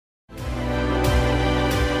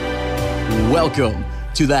Welcome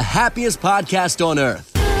to the happiest podcast on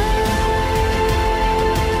earth.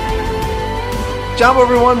 Ciao,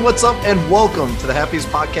 everyone. What's up? And welcome to the happiest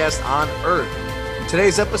podcast on earth. In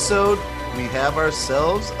today's episode, we have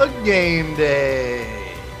ourselves a game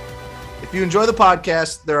day. If you enjoy the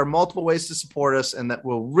podcast, there are multiple ways to support us, and that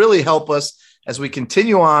will really help us as we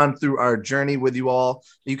continue on through our journey with you all.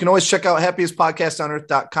 You can always check out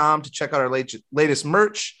happiestpodcastonearth.com to check out our latest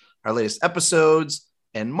merch, our latest episodes,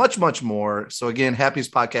 and much, much more. So again,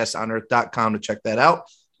 happiestpodcastonearth.com to check that out.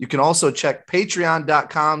 You can also check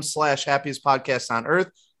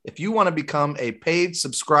patreon.com/happiestpodcastonearth. If you want to become a paid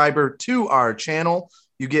subscriber to our channel,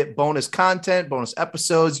 you get bonus content, bonus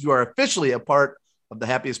episodes. You are officially a part of the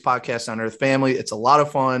Happiest Podcast on Earth family. It's a lot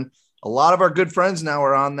of fun. A lot of our good friends now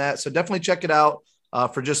are on that. So definitely check it out.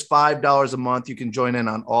 For just $5 a month, you can join in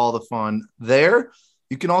on all the fun there.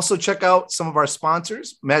 You can also check out some of our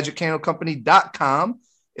sponsors, magiccandlecompany.com.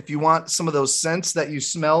 If you want some of those scents that you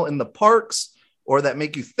smell in the parks or that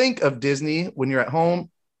make you think of Disney when you're at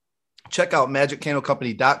home, check out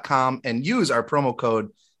magiccandlecompany.com and use our promo code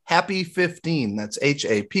HAPPY15. That's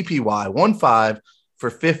HAPPY15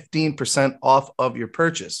 for 15% off of your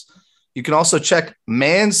purchase. You can also check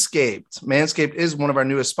Manscaped. Manscaped is one of our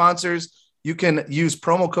newest sponsors. You can use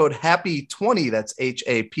promo code HAPPY20, that's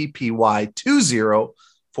HAPPY20,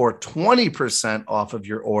 for 20% off of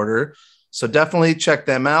your order. So definitely check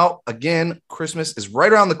them out. Again, Christmas is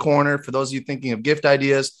right around the corner. For those of you thinking of gift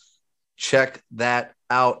ideas, check that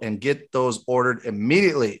out and get those ordered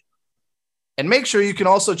immediately. And make sure you can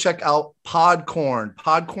also check out Podcorn,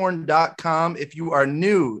 podcorn.com. If you are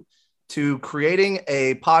new to creating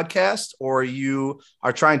a podcast, or you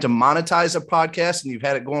are trying to monetize a podcast and you've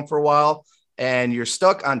had it going for a while and you're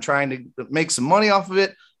stuck on trying to make some money off of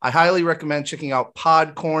it, I highly recommend checking out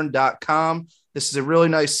podcorn.com. This is a really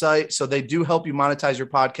nice site. So they do help you monetize your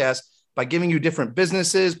podcast by giving you different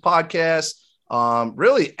businesses, podcasts,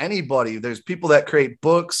 really anybody. There's people that create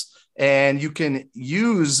books, and you can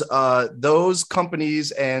use those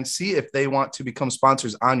companies and see if they want to become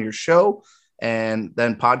sponsors on your show. And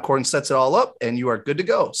then Podcorn sets it all up and you are good to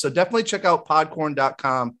go. So definitely check out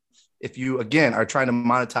podcorn.com if you, again, are trying to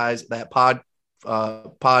monetize that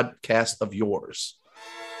podcast of yours.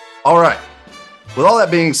 All right. With all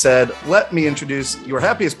that being said, let me introduce your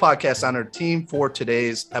happiest podcast on our team for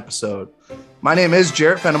today's episode. My name is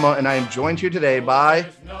Jarrett Fenema, and I am joined here today by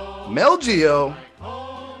Mel Geo.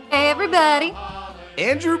 Hey, everybody.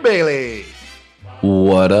 Andrew Bailey.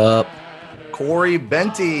 What up? Corey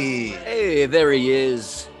Benty. Hey, there he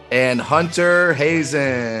is. And Hunter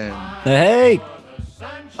Hazen. Hey.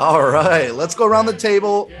 All right, let's go around the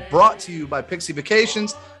table. Brought to you by Pixie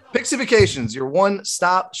Vacations. Pixie Vacations, your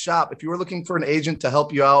one-stop shop. If you are looking for an agent to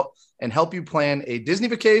help you out and help you plan a Disney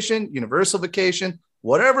vacation, Universal vacation,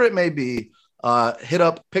 whatever it may be, hit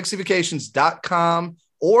up pixievacations.com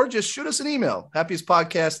or just shoot us an email,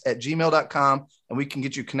 happiestpodcast@gmail.com, and we can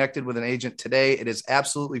get you connected with an agent today. It is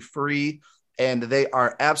absolutely free, and they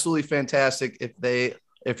are absolutely fantastic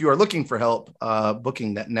if you are looking for help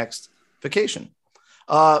booking that next vacation.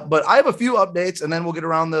 But I have a few updates, and then we'll get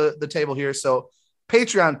around the table here. So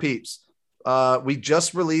Patreon peeps, we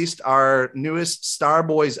just released our newest Star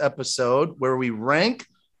Boys episode where we rank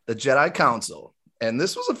the Jedi Council, and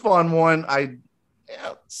this was a fun one.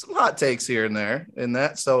 Some hot takes here and there in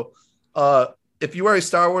that. So if you are a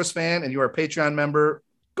Star Wars fan and you are a Patreon member,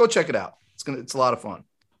 go check it out. It's a lot of fun.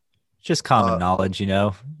 Just common knowledge,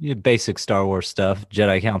 basic Star Wars stuff.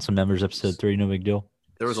 Jedi Council members, episode 3, no big deal.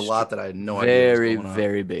 There was a lot that I had no idea. Very,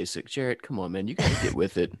 very basic. Jarrett, come on, man. You got to get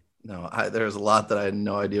with it. No, there was a lot that I had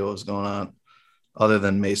no idea what was going on, other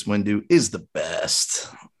than Mace Windu is the best.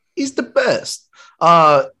 He's the best.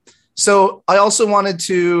 So I also wanted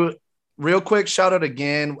to real quick shout out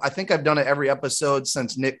again. I think I've done it every episode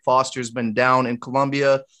since Nick Foster's been down in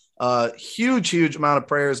Colombia. Huge amount of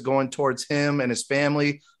prayers going towards him and his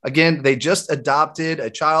family. Again, they just adopted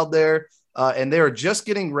a child there, and they are just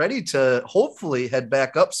getting ready to hopefully head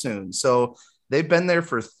back up soon. So they've been there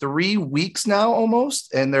for 3 weeks now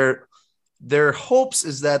almost, and their hopes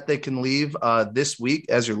is that they can leave this week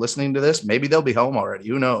as you're listening to this. Maybe they'll be home already.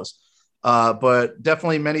 Who knows? But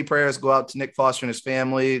definitely many prayers go out to Nick Foster and his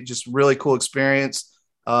family. Just really cool experience.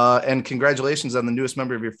 And congratulations on the newest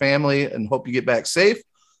member of your family, and hope you get back safe.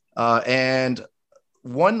 And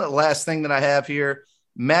one last thing that I have here,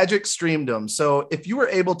 Magic Streamdom. So if you were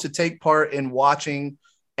able to take part in watching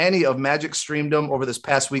any of Magic Streamdom over this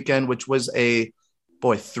past weekend, which was a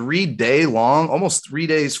 3-day long, almost 3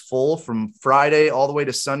 days full from Friday all the way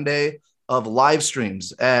to Sunday of live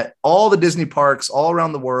streams at all the Disney parks all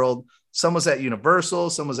around the world. Some was at Universal,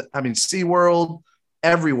 some was at, SeaWorld,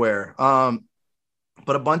 everywhere.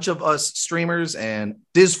 But a bunch of us streamers and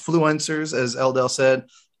Disfluencers, as Eldel said,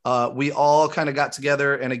 we all kind of got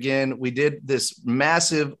together. And again, we did this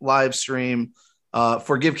massive live stream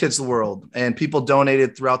for Give Kids the World, and people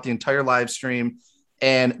donated throughout the entire live stream.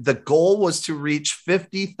 And the goal was to reach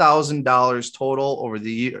 $50,000 total over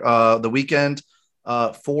the weekend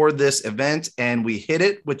for this event. And we hit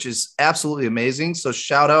it, which is absolutely amazing. So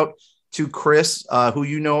shout out to Chris, who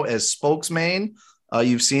you know as Spokesman.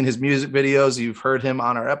 You've seen his music videos. You've heard him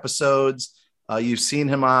on our episodes. You've seen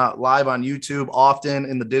him live on YouTube often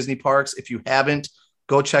in the Disney parks. If you haven't,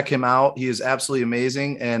 go check him out. He is absolutely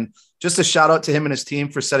amazing. And just a shout out to him and his team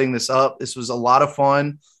for setting this up. This was a lot of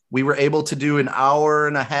fun. We were able to do an 1.5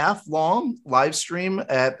 hour long live stream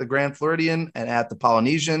at the Grand Floridian and at the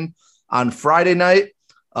Polynesian on Friday night.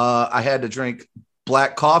 I had to drink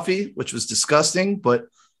black coffee, which was disgusting, but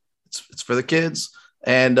it's for the kids.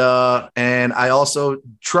 And I also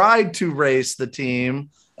tried to race the team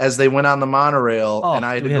as they went on the monorail, and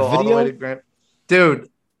I had to go all the way to Grand. Dude,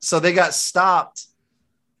 so they got stopped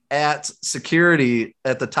at security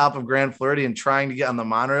at the top of Grand Floridian trying to get on the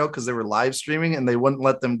monorail because they were live streaming, and they wouldn't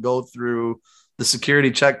let them go through the security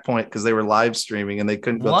checkpoint because they were live streaming and they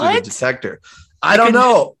couldn't go through the detector. I don't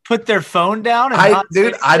know. Put their phone down. I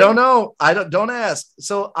don't know. Don't ask.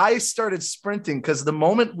 So I started sprinting because the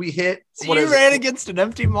moment we hit, you ran against an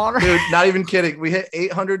empty monorail. Dude, not even kidding. We hit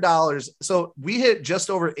 $800. So we hit just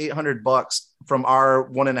over $800 from our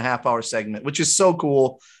 1.5 hour segment, which is so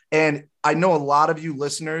cool. And I know a lot of you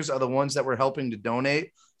listeners are the ones that were helping to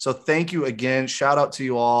donate. So thank you again. Shout out to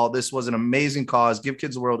you all. This was an amazing cause. Give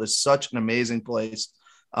Kids the World is such an amazing place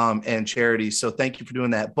and charity. So thank you for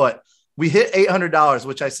doing that. But we hit $800,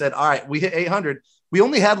 which I said, all right, we hit 800. We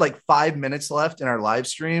only had like 5 minutes left in our live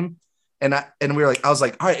stream. And we were like, I was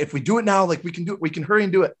like, all right, if we do it now, like we can do it. We can hurry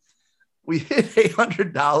and do it. We hit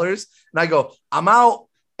 $800 and I go, I'm out.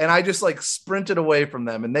 And I just like sprinted away from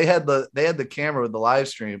them. And they had the camera with the live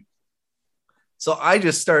stream. So I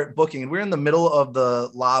just start booking, and we're in the middle of the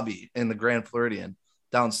lobby in the Grand Floridian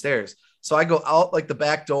downstairs. So I go out like the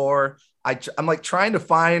back door. I'm like trying to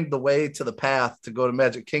find the way to the path to go to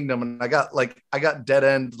Magic Kingdom. And I got dead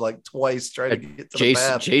end like twice trying to get to the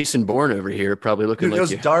path. Jason Bourne over here, probably looking. Dude,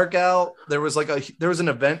 like it was dark out. There was an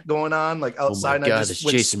event going on like outside. Oh my God, and I just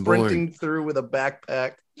went Jason sprinting Bourne through with a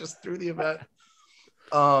backpack just through the event.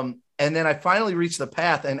 And then I finally reached the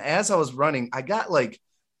path. And as I was running, I got like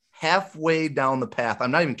halfway down the path.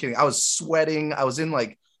 I'm not even kidding. I was sweating. I was in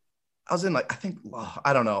like, I think,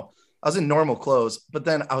 I don't know. I was in normal clothes, but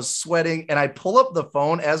then I was sweating, and I pull up the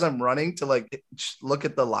phone as I'm running to like look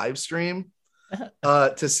at the live stream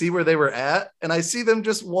to see where they were at. And I see them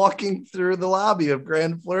just walking through the lobby of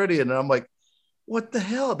Grand Floridian. And I'm like, what the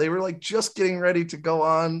hell? They were like just getting ready to go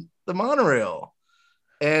on the monorail.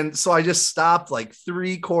 And so I just stopped like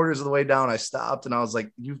 3/4 of the way down. I stopped and I was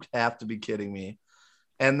like, you have to be kidding me.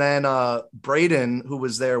 And then Braden, who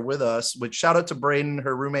was there with us, which shout out to Braden,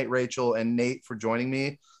 her roommate Rachel, and Nate for joining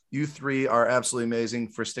me. You three are absolutely amazing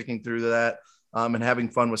for sticking through that and having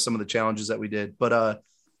fun with some of the challenges that we did. But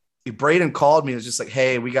Braden called me and was just like,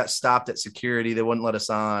 hey, we got stopped at security. They wouldn't let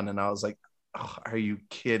us on. And I was like, oh, are you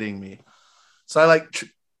kidding me? So I like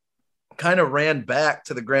kind of ran back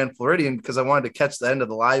to the Grand Floridian because I wanted to catch the end of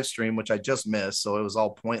the live stream, which I just missed. So it was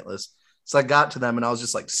all pointless. So I got to them and I was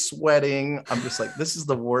just like sweating. I'm just like, this is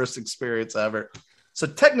the worst experience ever. So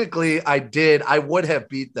technically I would have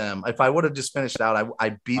beat them. If I would have just finished out, I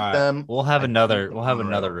beat them. We'll have another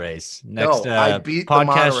race. Next I beat the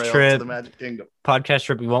monorail to the Magic Kingdom. Podcast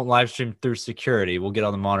trip, we won't live stream through security. We'll get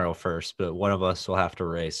on the monorail first, but one of us will have to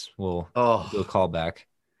race. We'll do a call back.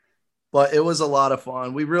 But it was a lot of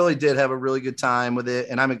fun. We really did have a really good time with it.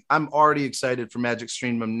 And I'm already excited for Magic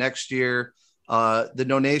Stream next year. The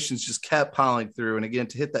donations just kept piling through. And again,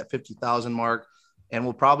 to hit that 50,000 mark, and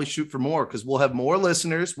we'll probably shoot for more because we'll have more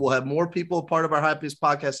listeners. We'll have more people part of our Happiest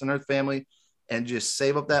Podcast on Earth family, and just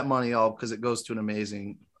save up that money all because it goes to an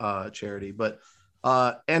amazing charity. But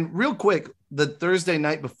and real quick, the Thursday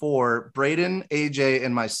night before, Braden, AJ,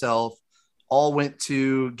 and myself all went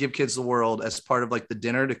to Give Kids the World as part of like the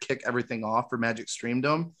dinner to kick everything off for Magic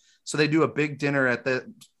Streamdom. So they do a big dinner at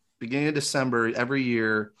the beginning of December every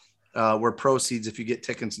year where proceeds, if you get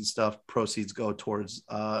tickets and stuff, proceeds go towards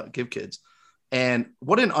Give Kids. And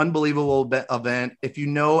what an unbelievable event. If you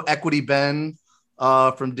know Equity Ben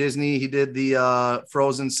from Disney, he did the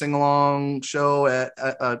Frozen sing-along show at he's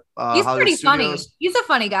Hollywood pretty Studios. funny. He's a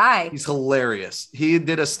funny guy. He's hilarious. He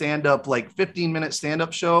did a stand-up, like 15-minute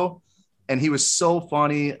stand-up show, and he was so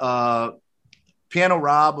funny. Piano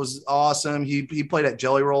Rob was awesome. He played at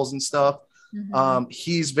Jelly Rolls and stuff.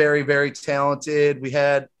 He's very, very talented. We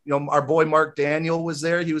had, our boy Mark Daniel was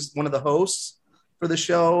there. He was one of the hosts for the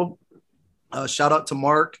show. Shout out to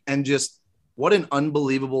Mark, and just what an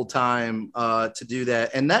unbelievable time to do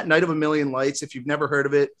that. And that Night of a Million Lights, if you've never heard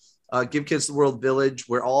of it, Give Kids the World Village,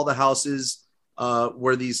 where all the houses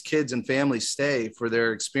where these kids and families stay for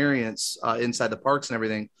their experience inside the parks and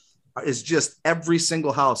everything, is just every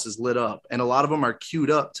single house is lit up. And a lot of them are queued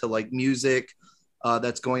up to like music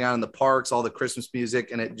that's going on in the parks, all the Christmas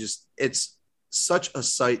music. And it's such a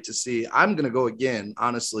sight to see. I'm going to go again,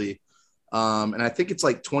 honestly. And I think it's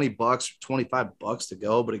like $20, $25 to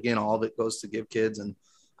go. But again, all of it goes to Give Kids. And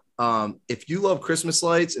if you love Christmas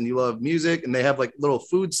lights and you love music, and they have like little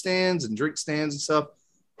food stands and drink stands and stuff,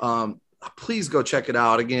 please go check it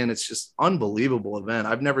out. Again, it's just unbelievable event.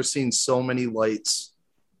 I've never seen so many lights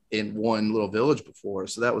in one little village before.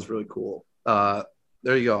 So that was really cool.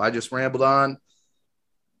 There you go. I just rambled on.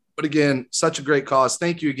 But again, such a great cause.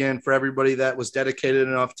 Thank you again for everybody that was dedicated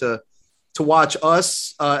enough to watch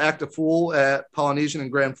us act a fool at Polynesian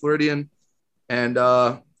and Grand Floridian. And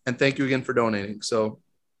thank you again for donating. So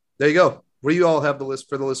there you go. What do you all have the list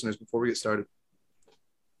for the listeners before we get started?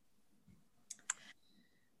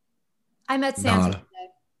 I met Santa today.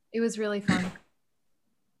 It was really fun.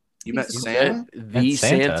 You met Santa? The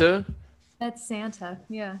Santa? That's Santa.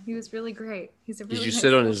 Yeah, he was really great. He's a really Did you nice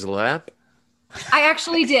sit on guy. his lap? I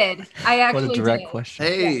actually did. What a direct question.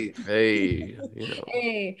 Hey. Hey.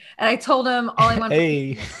 Hey. And I told him all I want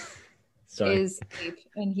Hey. Sorry. is sleep.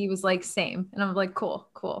 And he was like, same. And I'm like, cool.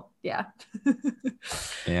 Yeah.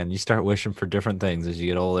 And you start wishing for different things as you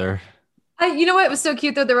get older. You know what? It was so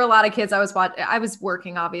cute though. There were a lot of kids. I was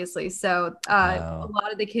working, obviously. So a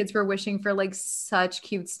lot of the kids were wishing for like such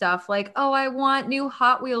cute stuff. Like, oh, I want new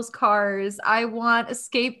Hot Wheels cars. I want a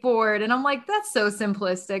skateboard. And I'm like, that's so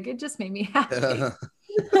simplistic. It just made me happy.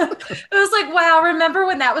 It was like, wow, remember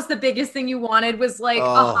when that was the biggest thing you wanted was like a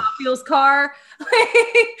Hot Wheels car?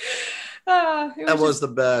 That was the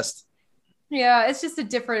best. Yeah, it's just a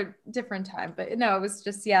different time. But no, it was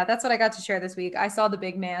just, yeah, that's what I got to share this week. I saw the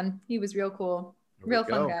big man. He was real cool. Real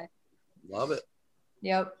fun guy. Love it.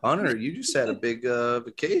 Yep. Hunter, you just had a big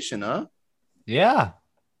vacation, huh? Yeah.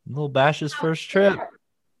 Little Bash's first trip.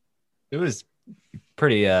 It was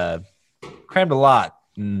pretty crammed a lot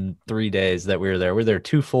in 3 days that we were there. We were there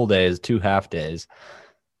 2 full days, 2 half days.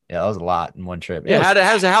 Yeah, that was a lot in one trip. Yeah, how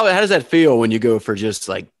does that feel when you go for just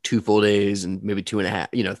like 2 full days and maybe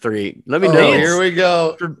 2.5, 3? Let me know. Here we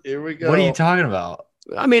go. What are you talking about?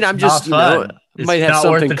 I mean, I'm just, it's might have not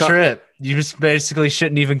something. worth the trip. You just basically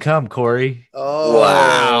shouldn't even come, Corey. Oh,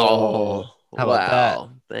 wow. How about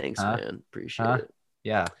that? Thanks, man. Appreciate it.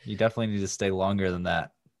 Yeah, you definitely need to stay longer than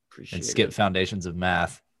that. Appreciate and skip it. foundations of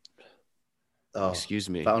math. Oh, excuse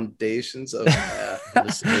me. Foundations of math.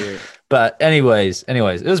 But anyways,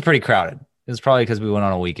 it was pretty crowded. It was probably because we went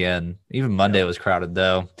on a weekend. Even Monday was crowded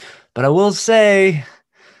though. But I will say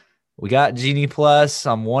we got Genie Plus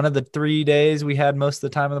on one of the 3 days we had most of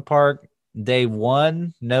the time in the park. Day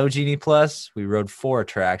 1, no Genie Plus. We rode 4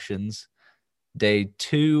 attractions. Day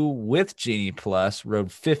 2 with Genie Plus, rode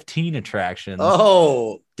 15 attractions.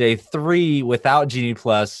 Oh. Day 3 without Genie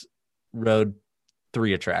Plus, rode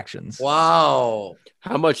 3 attractions. Wow.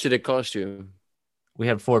 How much did it cost you? We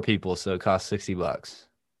had 4 people, so it cost $60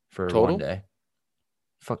 for Total? 1 day.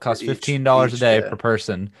 It cost $15 a day per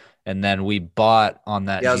person, and then we bought on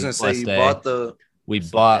that. Yeah, I was gonna say we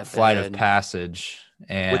bought Flight of Passage,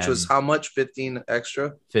 and which was how much? 15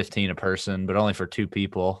 extra. 15 a person, but only for 2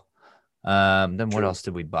 people. Then what else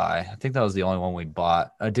did we buy? I think that was the only one we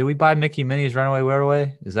bought. Did we buy Mickey Minnie's Runaway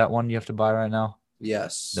Railway? Is that one you have to buy right now?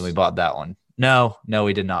 Yes. Then we bought that one. No,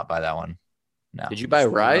 we did not buy that one. No. Did you buy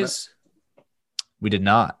Rise? We did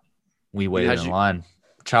not. We waited in line.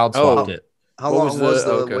 Child swapped it. How long was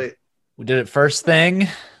the wait? We did it first thing.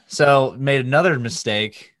 So made another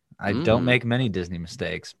mistake. I don't make many Disney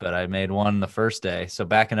mistakes, but I made one the first day. So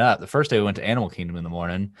backing up, the first day we went to Animal Kingdom in the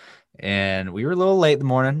morning, and we were a little late in the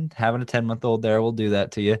morning. Having a 10-month-old there will do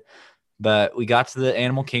that to you. But we got to the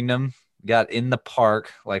Animal Kingdom, got in the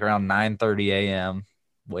park like around 9:30 a.m.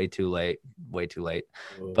 Way too late.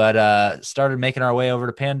 Whoa. But started making our way over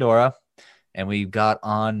to Pandora, and we got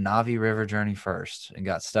on Navi River Journey first and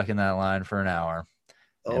got stuck in that line for an hour.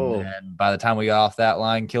 Oh. And then by the time we got off that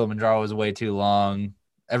line, Kilimanjaro was way too long.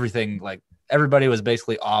 Everybody was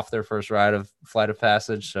basically off their first ride of Flight of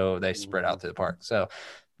Passage, so they spread out to the park. So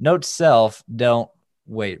note to self, don't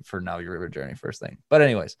wait for Navi River Journey first thing. But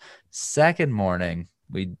anyways, second morning,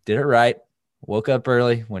 we did it right. Woke up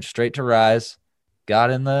early, went straight to Rise,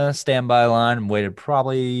 got in the standby line, and waited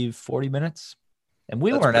probably 40 minutes. And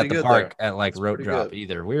we weren't at the park at like rope drop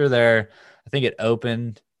either. We were there, I think it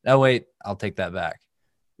opened. Oh wait, I'll take that back.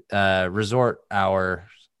 Resort hour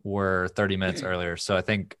were 30 minutes earlier, so I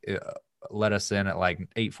think it let us in at like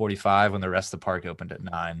 8:45 when the rest of the park opened at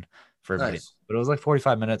 9 for everybody. Nice. But it was like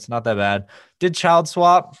 45 minutes, not that bad. Did Child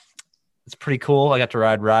Swap. It's pretty cool. I got to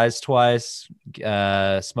ride Rise twice,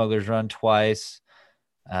 Smuggler's Run twice.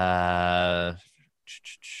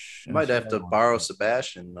 Might have to borrow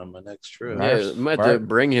Sebastian on my next trip. Yeah, might have to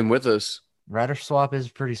bring him with us. Rider Swap is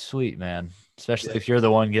pretty sweet, man. Especially if you're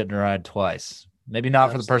the one getting to ride twice. Maybe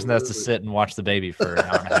not for the person that has to sit and watch the baby for an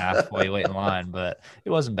hour and a half while you wait in line, but it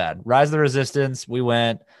wasn't bad. Rise of the Resistance, we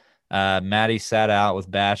went. Maddie sat out with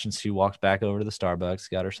Bash and she walked back over to the Starbucks,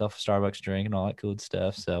 got herself a Starbucks drink and all that cool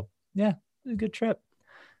stuff. So yeah, it was a good trip.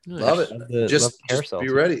 Love it. Just be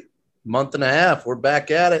ready. Month and a half. We're back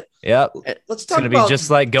at it. Yep. Let's It's talk going to about be just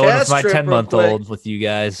like going with my Cast trip 10-month-old with you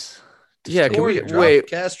guys. Yeah, can we Drop wait?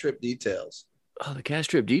 Cast trip details. Oh, the Cast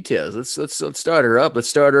trip details. Let's start her up. Let's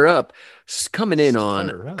start her up. Coming in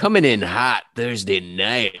hot Thursday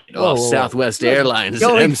night off Southwest Airlines.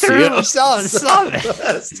 Going through MCO.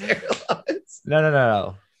 Southwest Airlines.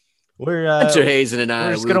 No. We're Hunter Hazen and I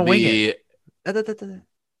we're just will gonna wing be. it.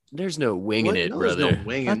 There's no winging it, No, brother. There's no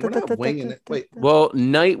winging. We're not winging it. Wait, Well,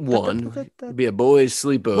 night one will be a boys'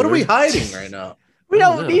 sleepover. what are we hiding right now? We I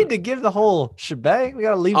don't don't know. need to give the whole shebang. We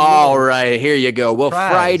got to leave. All right, here you go. Well,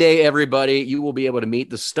 Surprise. Friday, everybody, you will be able to meet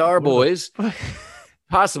the Star Boys,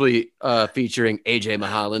 possibly featuring AJ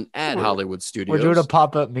Mahalan at Hollywood Studios. We're doing a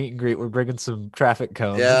pop-up meet and greet. We're bringing some traffic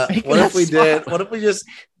cones. Yeah. Making What if us we did? smile. What if we just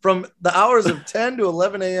from the hours of 10 to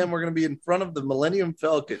 11 a.m. We're going to be in front of the Millennium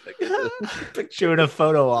Falcon. Doing a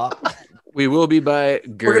photo op. We will be by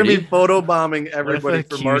Gertie. We're going to be photo bombing everybody a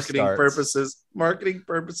for queue marketing starts? purposes. Marketing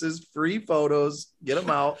purposes, free photos. Get them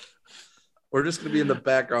out. We're just going to be in the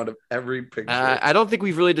background of every picture. I don't think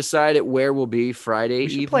we've really decided where we'll be Friday We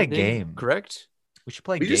should evening. play a game. Correct? We should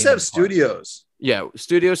play. we just game have in the park. studios. Yeah,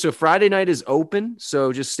 studio. So Friday night is open.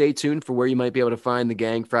 So just stay tuned for where you might be able to find the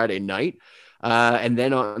gang Friday night. And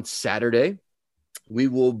then on Saturday, we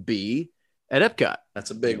will be at Epcot.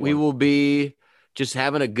 That's a big one. We will be just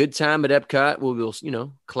having a good time at Epcot.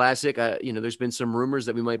 We'll classic. There's been some rumors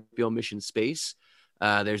that we might be on Mission Space.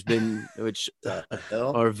 There's been, which The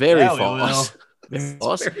hell? are very Yeah, we false. Very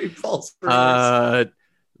false. Very false. rumors.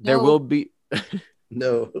 There No. will be.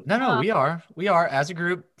 No. No, we are as a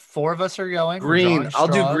group. 4 of us are going. We're Green. drawing I'll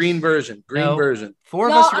do straws. green version. Green No. version. 4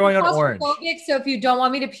 of No, us are going I'm on orange. claustrophobic, so if you don't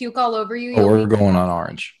want me to puke all over you, Or we're you'll be- going on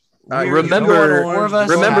orange. Remember- Four of us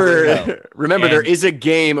Remember, have to go. remember, there And- is a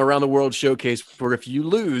game around the World Showcase where if you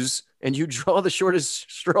lose and you draw the shortest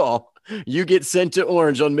straw, you get sent to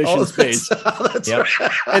orange on Mission Space. That's Yep.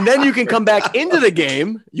 right. And then you can come back into the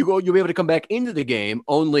game. You'll be able to come back into the game.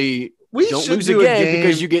 Only We don't should lose do again a game.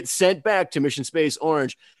 because you get sent back to Mission Space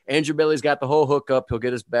Orange. Andrew Bailey's got the whole hookup. He'll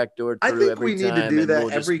get us backdoored I through think every we need to time, do and that. we'll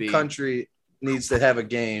just Every be- country needs to have a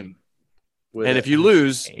game. with And it. if you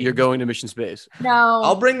lose, you're going to Mission Space. No.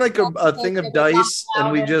 I'll bring like a thing of dice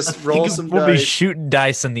and we just roll some We'll be dice. shooting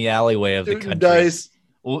dice in the alleyway of the Shooting country. dice.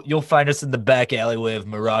 You'll find us in the back alleyway of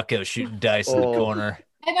Morocco shooting dice in the Oh. corner.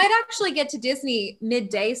 I might actually get to Disney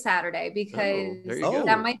midday Saturday because there you go.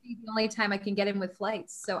 that might be the only time I can get in with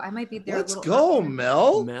flights. So I might be there. Let's a little go, earlier.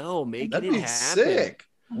 Mel. Mel, make That'd it be happen. sick.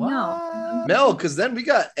 No. Mel, because then we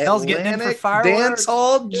got Mel's getting in for Atlantic fireworks. dance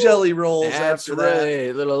hall jelly rolls That's after that.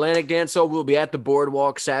 right. Little Atlantic Dance Hall. We'll be at the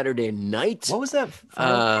Boardwalk Saturday night. What was that?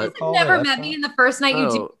 Uh, You've never met me, and the first night you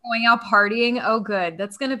do Oh. going out partying. Oh, good.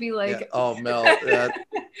 That's gonna be like Yeah. Oh, Mel,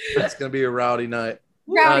 that's gonna be a rowdy night.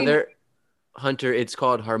 rowdy. there, Hunter, it's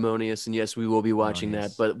called Harmonious, and yes, we will be watching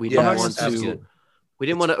Harmonious. that. But we Yes, didn't want to. absolutely. We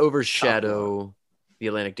didn't want to overshadow the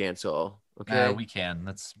Atlantic Dance Hall. Okay. we can.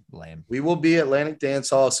 That's lame. We will be at Atlantic Dance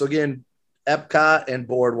Hall. So again, Epcot and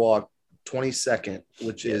Boardwalk 22nd,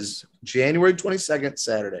 which is January 22nd,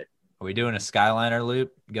 Saturday. Are we doing a Skyliner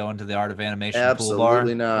loop going to the Art of Animation pool bar?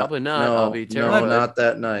 Absolutely not. Probably not. No, I'll be no, terrified. not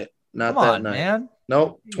that night. Not Come that on, night. man.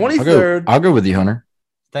 Nope. I'll 23rd. go with you, Hunter.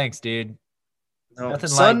 Thanks, dude. No, Nothing like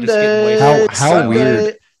just Sunday. getting wasted. How Sunday.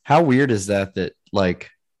 weird. How weird is that like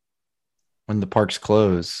when the parks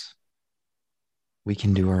close, we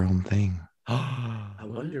can do our own thing. I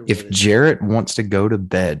wonder If what it- Jarrett wants to go to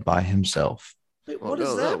bed by himself, Wait, Well, what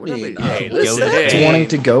does no, that we're not mean? making- Hey, What does listen, that hey. mean? wanting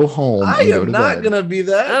to go home I and go am to not bed. gonna be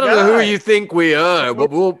that. I don't know who guy. you think we are, but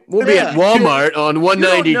we'll be at Yeah. Walmart on You don't know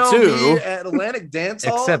 192. me at Atlantic Dance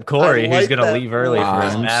Hall. Except Corey, I who's like gonna that leave early for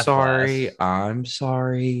his I'm math sorry. class. I'm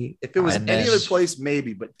sorry. If it was And any then- other place,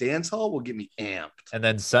 maybe, but dance hall will get me amped. And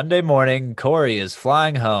then Sunday morning, Corey is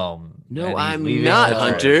flying home. No, and he's I'm leaving not, early.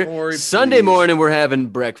 Hunter. Corey, Sunday please. morning, we're having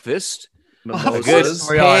breakfast. Mimosas.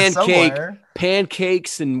 good We are pancake. somewhere.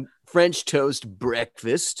 Pancakes and French toast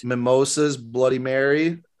breakfast, Mimosas, Bloody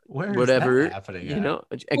Mary. Where is whatever, that happening? you at? know,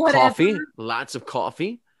 and Whatever. coffee, lots of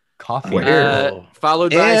coffee. Coffee. Where?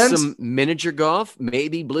 Followed by And- some miniature golf,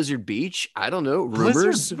 maybe Blizzard Beach. I don't know. Rumors.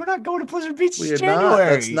 Blizzard, we're not going to Blizzard Beach We in are January. not.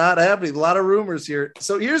 That's not happening. A lot of rumors here.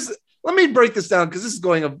 So let me break this down because this is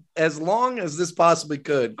going as long as this possibly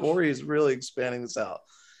could. Corey is really expanding this out.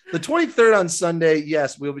 The 23rd on Sunday,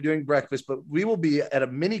 yes, we'll be doing breakfast, but we will be at a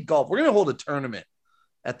mini golf. We're going to hold a tournament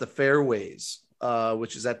at the Fairways,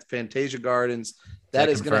 which is at the Fantasia Gardens. That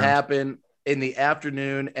is going to happen in the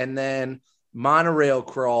afternoon, and then monorail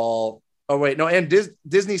crawl. Oh, wait, no, and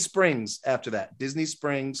Disney Springs after that. Disney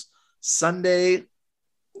Springs Sunday,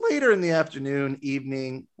 later in the afternoon,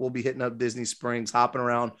 evening, we'll be hitting up Disney Springs, hopping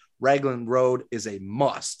around. Raglan Road is a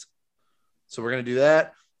must. So we're going to do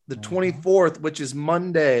that. The 24th, which is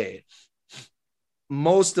Monday.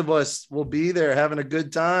 Most of us will be there having a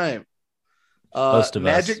good time. Most of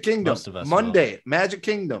us. Magic Kingdom. Most of us Monday, Magic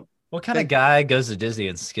Kingdom. What kind of guy goes to Disney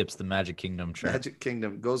and skips the Magic Kingdom trip? Magic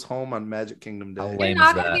Kingdom goes home on Magic Kingdom How Day. lame You're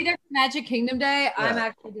not is going to that? be there for Magic Kingdom Day. I'm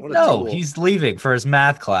actually What a No, tool. he's leaving for his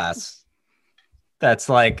math class. That's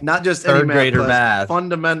like, Not just any third grader class, math.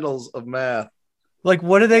 fundamentals of math. like,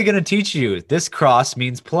 what are they going to teach you? This cross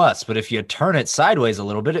means plus, but if you turn it sideways a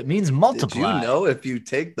little bit, it means multiply. Did you know if you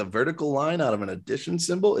take the vertical line out of an addition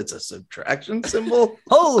symbol, it's a subtraction symbol?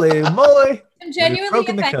 Holy moly! I'm genuinely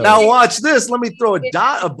broken the offended. code. Now watch this. Let me throw a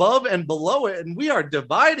dot above and below it, and we are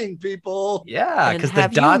dividing people. Yeah, And because the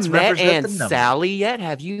have dots you met represent Aunt the number. Sally yet?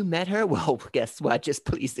 Have you met her? Well, guess what? Just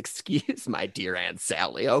please excuse my dear Aunt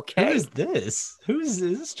Sally, Who okay? is this? Who's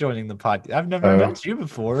this joining the podcast? I've never met you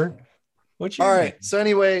before. What's your All name? right. So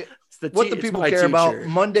anyway, It's what the it's people my care about, teacher.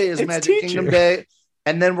 Monday is It's Magic teacher. Kingdom Day.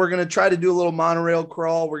 And then we're going to try to do a little monorail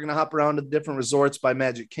crawl. We're going to hop around to different resorts by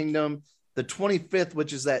Magic Kingdom. The 25th,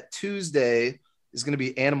 which is that Tuesday, is going to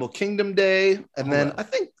be Animal Kingdom Day. And then I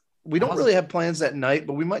think we don't really have plans that night,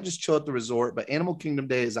 but we might just chill at the resort. But Animal Kingdom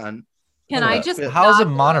Day is on. Can I just How's a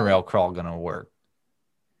not- monorail crawl gonna work?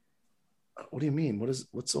 What do you mean?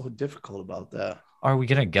 What's so difficult about that? Are we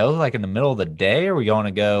gonna go like in the middle of the day, or are we going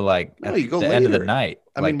to go like No, at you go the end of the later. night?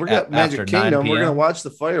 I mean, Like, we're got Magic after 9 Kingdom. We're going to p.m.? watch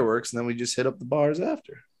the fireworks, and then we just hit up the bars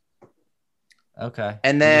after. Okay.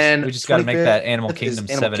 And then we just got to make that Animal 25th is Kingdom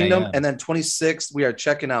Animal 7 Kingdom, a.m. and then 26th we are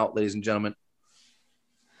checking out, ladies and gentlemen.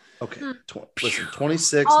 Okay, listen,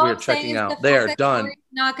 26th All we are I'm saying checking is the out. fact They are that done. Corey's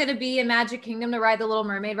not going to be in Magic Kingdom to ride the Little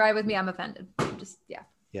Mermaid ride with me. I'm offended. Yeah.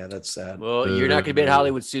 Yeah, that's sad. Well, you're not going to be at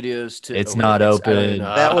Hollywood Studios. It's wait, not I don't open.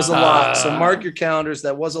 know. That was a lot. So mark your calendars.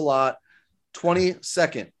 That was a lot.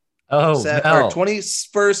 22nd, Oh or no!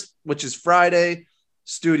 21st, which is Friday,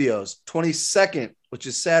 Studios. 22nd, which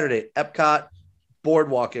is Saturday, Epcot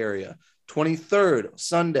Boardwalk area. 23rd,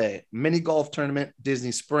 Sunday, mini golf tournament,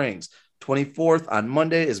 Disney Springs. 24th on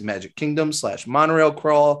Monday is Magic Kingdom / monorail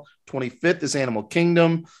crawl. 25th is Animal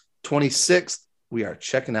Kingdom. 26th, we are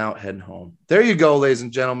checking out, heading home. There you go, ladies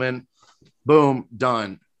and gentlemen. Boom,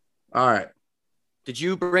 done. All right. Did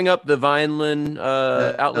you bring up the Vineland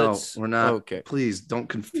outlets? No, we're not. Okay. Please don't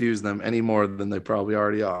confuse them any more than they probably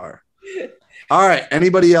already are. All right.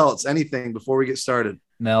 Anybody else? Anything before we get started?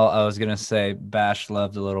 Mel, I was gonna say Bash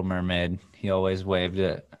loved the Little Mermaid. He always waved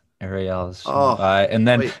at Ariel's Oh, by, and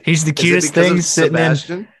then wait, he's the Is it cutest because thing of sitting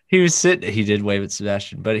Sebastian? in. He did wave at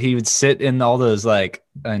Sebastian, but he would sit in all those like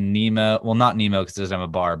Nemo. Well, not Nemo because he doesn't have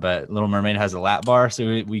a bar, but Little Mermaid has a lap bar, so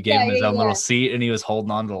we gave him his own little seat, and he was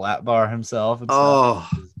holding on to the lap bar himself. And Oh,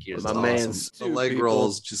 stuff. It was the cutest my thing. man's the leg people.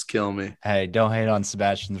 rolls just kill me. Hey, don't hate on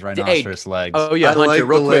Sebastian's rhinoceros legs. Oh yeah, I Hunter, like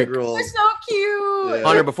real the quick. leg rolls. They're so cute. Yeah.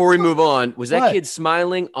 Hunter, before we move on, was that What? kid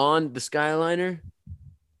smiling on the Skyliner?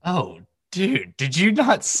 Oh, dude, did you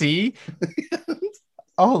not see?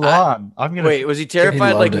 Hold on, I'm gonna Wait, was he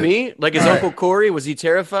terrified like loved it. me? Like his All right. Uncle Corey? Was he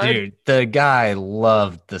terrified? Dude, the guy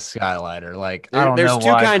loved the Skyliner. Like, I don't There's know two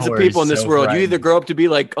why kinds of Corey's people in this so world. You frightened. either grow up to be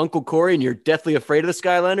like Uncle Corey and you're deathly afraid of the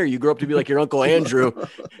Skyliner, or you grow up to be like your Uncle Andrew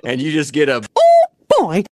and you just get a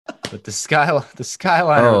boy. But the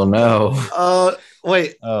Skyliner. Oh no.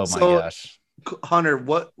 Wait. Oh my so, gosh. Hunter,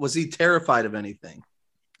 what was he terrified of anything?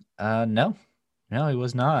 No, he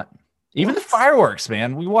was not. Even the fireworks,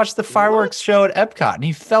 man. We watched the fireworks show at Epcot, and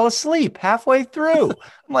he fell asleep halfway through.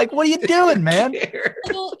 I'm like, "What are you doing, man?"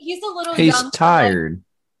 He's a little He's young. tired.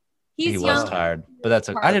 He's He young. was tired, but that's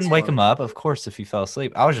okay. I didn't wake him up, of course, if he fell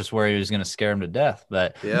asleep. I was just worried he was going to scare him to death.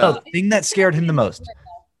 But Yeah. no, the thing that scared him the most,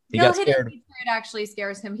 he No, got hidden scared. feature, it actually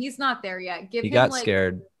scares him. He's not there yet. Give He him got like,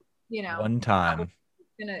 scared you know, one time.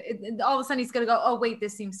 all of a sudden he's gonna go, oh wait,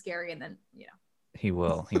 this seems scary, and then He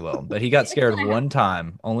will. But he got scared gonna one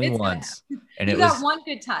time, only It's gonna once, and you it got was one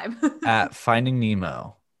good time. at Finding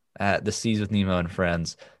Nemo, at the Seas with Nemo and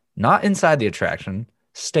Friends. not inside the attraction,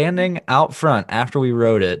 standing out front after we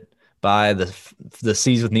rode it by the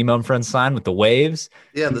Seas with Nemo and Friends sign with the waves.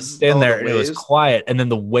 Yeah, He this was is standing all there the and it was waves. quiet, and then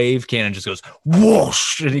the wave cannon just goes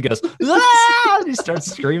whoosh, and he goes ah! And he starts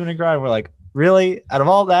screaming and crying. We're like, really? Out of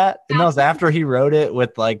all that? And that was after he rode it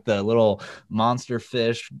with like the little monster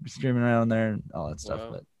fish streaming around there and all that stuff.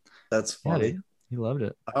 Wow. But That's yeah, funny. dude, he loved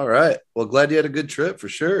it. All right. Well, glad you had a good trip for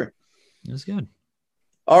sure. It was good.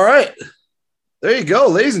 All right. There you go,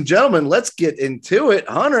 ladies and gentlemen. Let's get into it.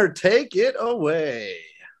 Hunter, take it away.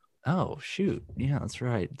 Oh shoot! Yeah, that's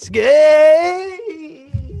right. It's game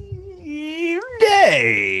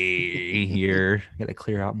day here. Got to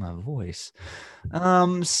clear out my voice.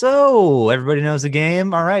 So everybody knows the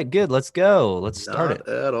game. All right, good. Let's go. Let's start Not it.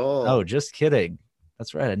 at all. Oh, just kidding.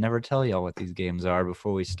 That's right. I never tell y'all what these games are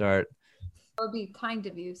before we start. That would be kind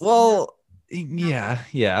of you. Well, yeah.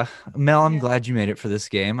 Mel, I'm Yeah. glad you made it for this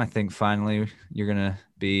game. I think finally you're gonna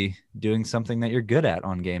be doing something that you're good at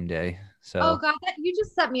on game day. So Oh God, you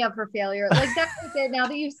just set me up for failure. Like that's it. Now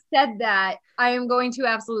that you've said that, I am going to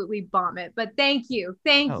absolutely bomb it. But thank you,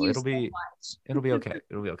 Oh, you it'll so be- much. it'll be okay.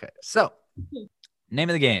 It'll be okay. So, name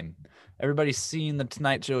of the game. Everybody's seen the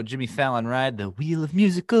Tonight Show with Jimmy Fallon, right? The Wheel of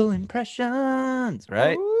Musical Impressions,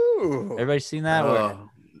 right? Ooh. Everybody's seen that? Where Oh,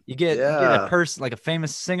 you get yeah. a person, like a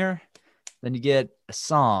famous singer, then you get a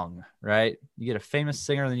song, right? You get a famous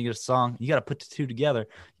singer, then you get a song. You got to put the two together.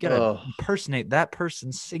 You got to Oh. impersonate that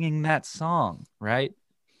person singing that song, right?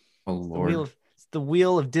 Oh Lord. It's the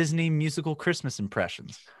wheel of Disney musical Christmas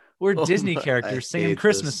impressions. We're Oh Disney my- characters I singing hate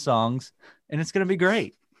Christmas this. songs, and it's gonna be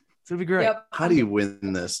great. It's gonna be great. Yep. How do you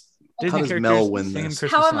win this? Disney How does characters Mel win singing this?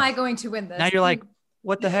 Christmas How am I songs. going to win this? Now you're like,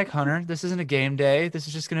 what the heck, Hunter? This isn't a game day. This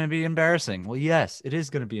is just gonna be embarrassing. Well, yes, it is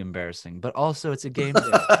gonna be embarrassing, but also it's a game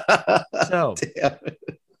day. So Damn it.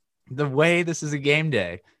 the way this is a game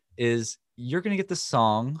day is you're gonna get the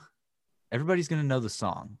song. Everybody's gonna know the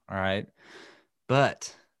song, all right?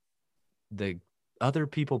 But the other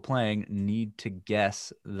people playing need to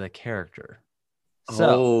guess the character.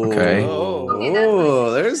 So, Okay. Okay, that's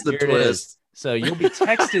Oh, there's the Here it is. twist. so you'll be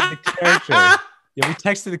texting the character. You'll be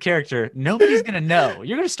texting the character. Nobody's gonna know.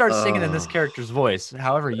 You're gonna start singing in this Oh. character's voice,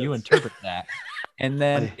 however you interpret that. And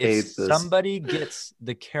then I if hate this. somebody gets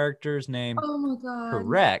the character's name Oh my God.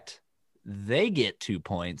 correct, they get 2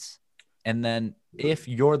 points. And then if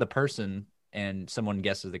you're the person and someone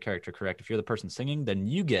guesses the character correct, if you're the person singing, then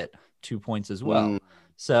you get 2 points as well. Mm.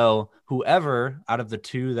 So whoever out of the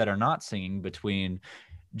 2 that are not singing, between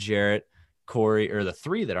Jarrett, Corey, or the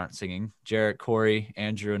 3 that aren't singing, Jarrett, Corey,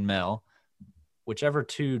 Andrew, and Mel, whichever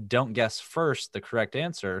 2 don't guess first the correct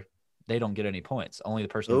answer, they don't get any points. Only the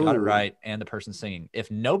person who got it Ooh. right and the person singing.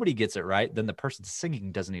 If nobody gets it right, then the person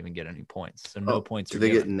singing doesn't even get any points. So no Oh, points Do are they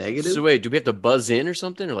given. get negative? So wait, do we have to buzz in or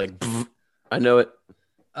something, or like? I know it.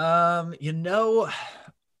 You know,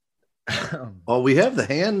 Oh, we have the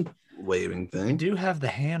hand waving we thing, do have the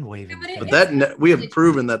hand waving. Yeah, thing. but we have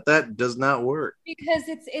proven that does not work. Because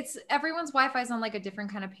it's everyone's Wi-Fi is on like a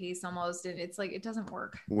different kind of pace almost, and it's like it doesn't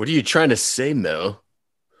work. What are you trying to say, Mel?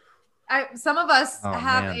 Some of us Oh,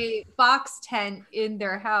 have man. a box tent in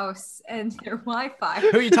their house and their Wi-Fi.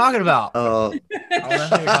 Who are you talking about? Oh, I don't know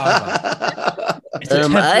who you're talking about. It's a I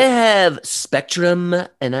temper- have Spectrum,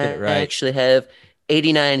 and Get it right. actually have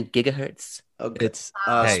 89 gigahertz. okay. It's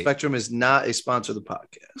hey, Spectrum is not a sponsor of the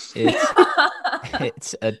podcast.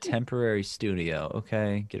 it's a temporary studio.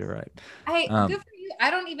 Okay, get it right. Hey, Um, good for you.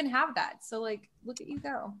 I don't even have that. So like, look at you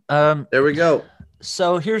go. There we go.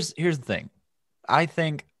 So here's the thing. I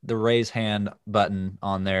think the raise hand button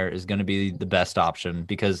on there is going to be the best option,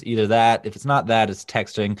 because either that, if it's not that, it's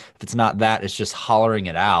texting. If it's not that, it's just hollering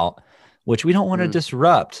it out, which we don't want to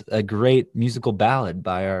disrupt a great musical ballad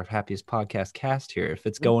by our happiest podcast cast here if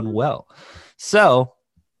it's going well. So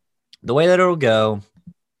the way that it'll go,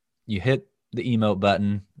 you hit the emote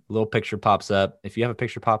button, a little picture pops up. If you have a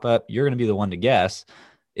picture pop up, you're going to be the one to guess.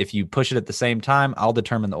 If you push it at the same time, I'll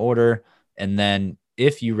determine the order. And then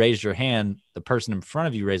if you raise your hand, the person in front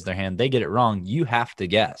of you raised their hand, they get it wrong, you have to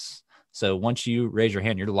guess. So once you raise your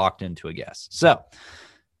hand, you're locked into a guess. So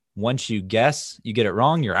once you guess, you get it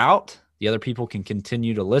wrong, you're out. The other people can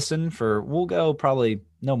continue to listen for, we'll go probably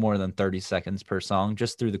no more than 30 seconds per song,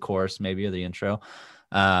 just through the chorus, maybe, or the intro.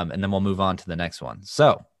 And then we'll move on to the next one.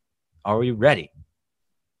 So are we ready?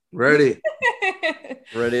 Ready.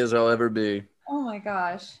 Ready as I'll ever be. Oh my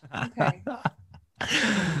gosh. Okay.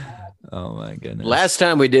 Oh my goodness. Last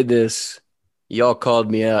time we did this, y'all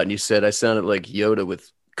called me out and you said I sounded like Yoda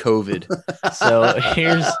with COVID. So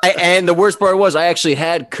here's And the worst part was I actually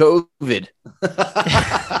had COVID.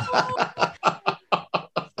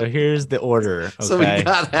 So here's the order. Okay. So we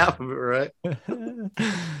got half of it right.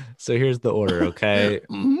 So here's the order. Okay.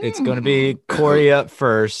 It's going to be Corey up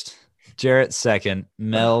first, Jarrett second,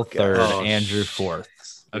 Mel third, Andrew fourth.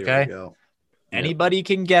 Okay. Anybody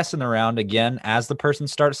can guess in the round. Again, as the person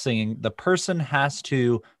starts singing, the person has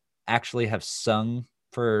to actually have sung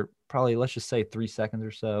for probably, let's just say 3 seconds or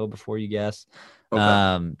so before you guess.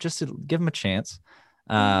 Just to give them a chance.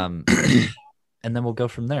 And then we'll go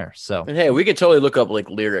from there. So, and hey, we can totally look up like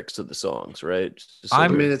lyrics to the songs, right?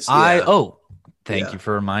 Thank you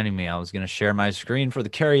for reminding me. I was going to share my screen for the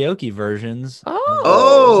karaoke versions.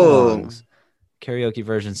 Karaoke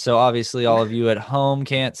versions. So obviously all of you at home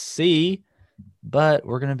can't see, but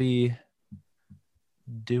we're going to be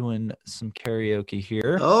doing some karaoke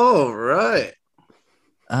here. Oh, right.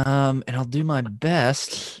 And I'll do my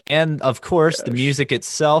best. And of course, the music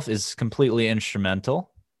itself is completely instrumental.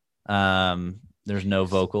 There's no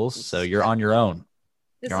vocals, so you're on your own.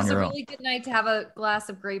 This is a really good night to have a glass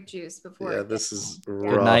of grape juice before. Yeah, this is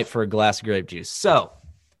good night for a glass of grape juice. So,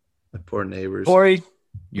 my poor neighbors. Corey,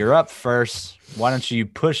 you're up first. Why don't you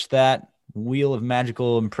push that wheel of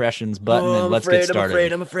magical impressions button and let's get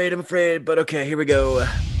started. I'm afraid. But okay, here we go.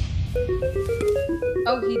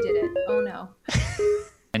 Oh, he did it. Oh, no.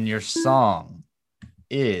 And your song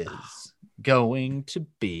is going to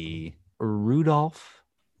be Rudolph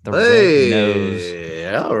the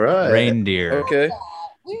Red-Nosed Reindeer. Okay.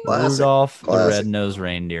 Rudolph the Red-Nosed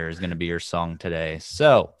Reindeer is going to be your song today.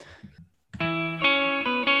 So,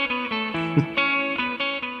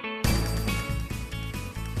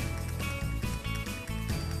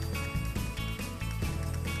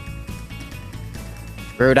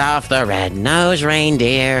 Rudolph the red-nosed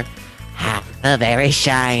reindeer had a very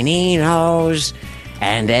shiny nose,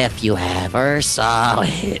 and if you ever saw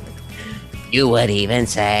it, you would even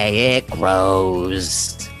say it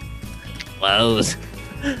grows. Glows.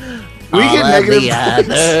 We get negative the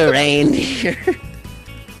other reindeer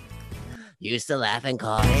used to laugh and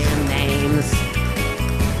call him names.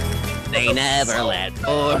 They never let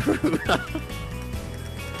poor Rudolph.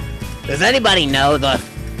 Does anybody know the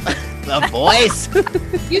voice?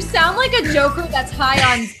 You sound like a Joker that's high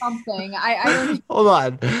on something. I don't. Hold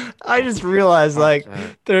on. I just realized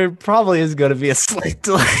there probably is going to be a slight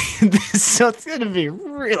delay in this, so it's going to be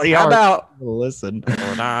really hard. How about listen?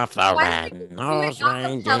 Rudolph the red-nosed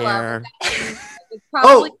reindeer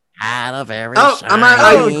Probably. had a very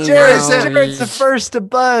Jared's the first to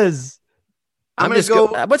buzz. let's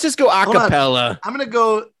just go a cappella. I'm gonna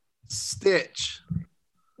go Stitch.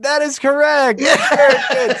 That is correct.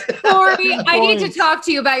 Corey, I need to talk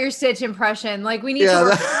to you about your Stitch impression. Like, we need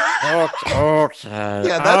to work.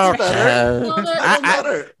 Yeah, that's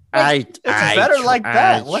better. It's better like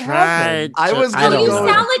that. What happened? I was No, gonna you go.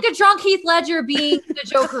 sound like a drunk Heath Ledger being the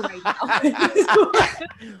Joker right now.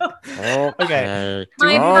 Okay.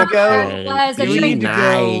 My Do partner was a we need drink. to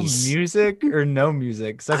go music or no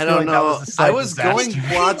music? I don't know. I was going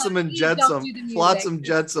Flotsam and Jetsam. Flotsam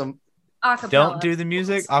Jetsam. Acapella. Don't do the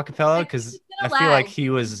music acapella because I feel like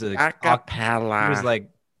he was acapella. He was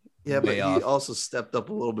like, yeah, but he also stepped up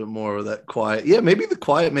a little bit more with that quiet. Yeah, maybe the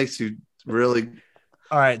quiet makes you really.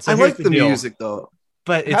 All right, so I like the music though.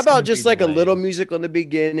 But how about just like a little music on the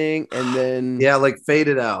beginning and then like fade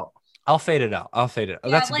it out. I'll fade it out. Oh,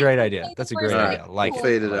 that's a great idea. That's a great idea. Like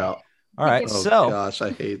fade it out. All right, oh, so gosh,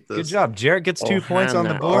 I hate this. Good job. Jarrett gets 2 points on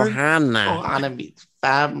the board. Ohana meets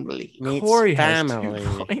family. Corey has family.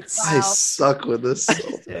 2 points. Wow. I suck with this. So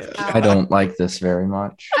bad. I don't like this very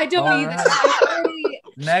much. I don't All either. right.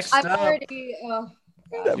 Next I'm up, already. Oh,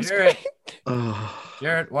 God.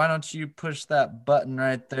 Jarrett, why don't you push that button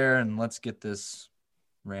right there and let's get this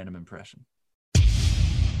random impression.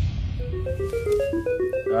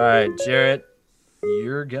 All right, Jarrett,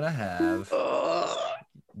 you're gonna have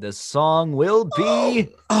the song will be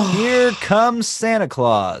Here Comes Santa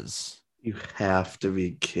Claus. You have to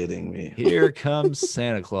be kidding me. Here comes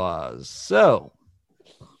Santa Claus. So,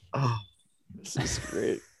 this is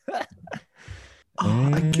great.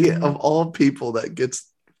 I can't, of all people that gets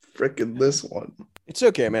freaking this one. It's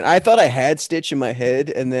okay, man. I thought I had Stitch in my head,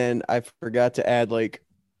 and then I forgot to add like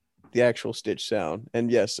the actual Stitch sound. And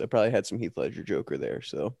yes, I probably had some Heath Ledger Joker there.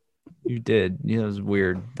 So you did. Yeah, it was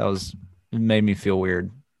weird. It made me feel weird.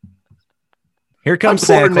 Here comes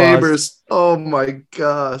Santa Claus. Neighbors. Oh my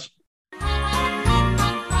gosh. Here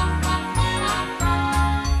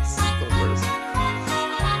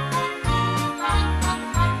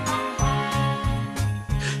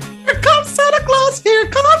comes Santa Claus. Here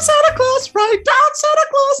comes Santa Claus. Right down Santa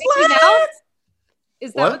Claus Mickey Lane. Mouse?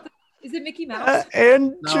 Is that What? is it Mickey Mouse?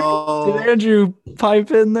 Andrew, No. did Andrew pipe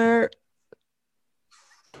in there?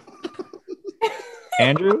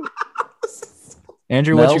 Andrew, what's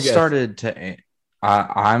Mel your guess? started to.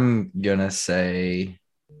 I'm gonna say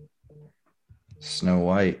Snow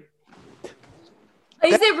White.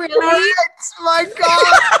 Is it really? My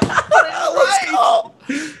God. Let's go.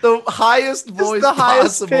 The highest voice the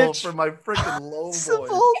highest possible pitch. for my freaking low voice.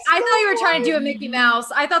 I thought you were trying to do a Mickey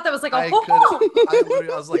Mouse. I thought that was like a I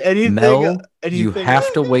was like, Mel, you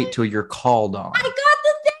have to wait till you're called on. I got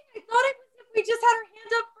the thing. I thought it was if we just had our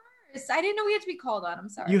hand up first. I didn't know we had to be called on. I'm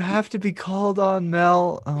sorry. You have to be called on,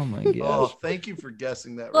 Mel. Oh my oh, gosh. thank you for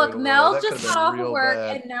guessing that. Look, right away. Mel That just could've got been off of real work,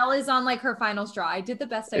 bad. and Mel is on like her final straw. I did the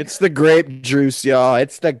best I It's could. the grape juice, y'all.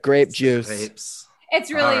 It's the grape juice. Grapes. It's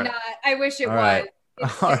really All right. not. I wish it All was. right.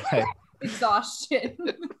 It's All just right. exhaustion.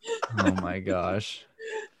 Oh my gosh.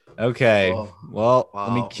 Okay. Oh, well,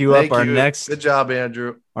 let me wow. cue Thank up our you. next. Good job,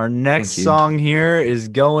 Andrew. Our next Thank you. song here is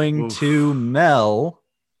going Oof. to Mel.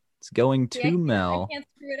 It's going See, to Mel. I can't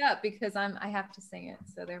screw it up because I have to sing it.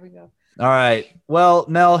 So there we go. All right. Well,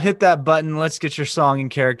 Mel, hit that button. Let's get your song and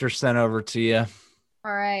character sent over to you.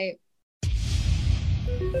 All right.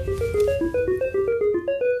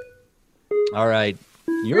 All right.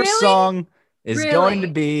 Your Really? song is Really? going to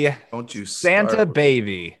be Don't you Santa start with-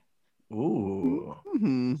 Baby. Ooh.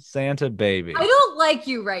 Mhm. Santa Baby. I don't like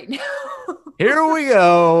you right now. Here we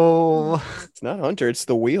go. It's not Hunter. It's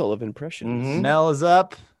the wheel of impressions. Mhm. Mel is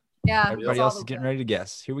up. Yeah. Everybody else is getting ready to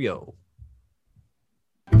guess. Here we go.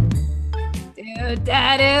 Do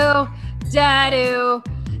da-do, da-do,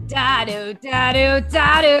 da-do, da-do,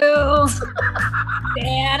 da-do.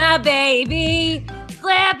 Santa baby,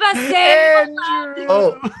 slip a Santa.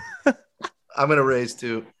 Oh, I'm gonna raise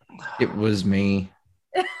too. It was me,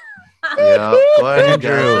 Yeah, go ahead, and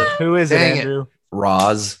guess Andrew. it. Who is it, Dang it. Andrew?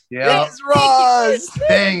 Roz. Yeah, It's Roz.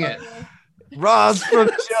 dang it. Roz from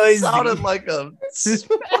Jersey. Sounded like a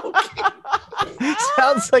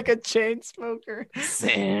Sounds like a chain smoker.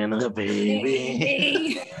 Santa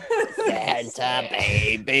baby. Santa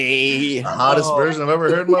baby. The hottest Oh. version I've ever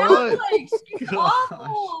heard in my life. Like, she's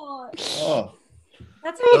awful. Oh,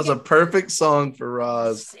 That's that was a perfect song for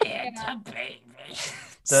Roz. Santa baby.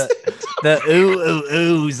 The ooh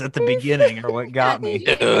oohs at the beginning are what got me.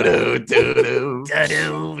 Doo-doo, doo-doo.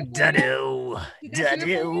 Da-do, da-do,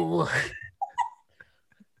 da-do.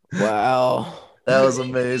 Wow. That was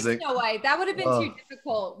amazing. Snow White. That would have been Oh. too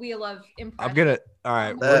difficult. Wheel of impression. I'm gonna. All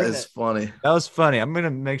right. That is funny. That was funny. I'm gonna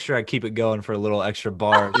make sure I keep it going for a little extra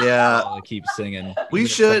bars. Yeah. while I keep singing. We even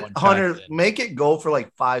if should, someone Hunter, chimes in. make it go for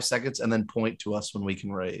like 5 seconds and then point to us when we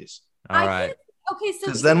can raise. All right. Okay, so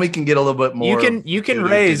Because then we can get a little bit more. You can doo-doo,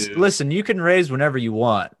 raise. doo-doo. Listen, you can raise whenever you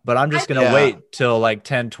want, but I'm just gonna Yeah. wait till like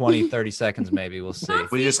 10, 20, 30 seconds maybe. We'll see.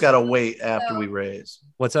 We just got to wait after we raise.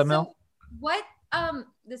 What's up, Mel? So what?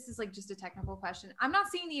 This is like just a technical question. I'm not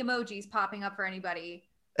seeing the emojis popping up for anybody.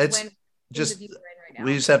 It's when just, the views are in right now.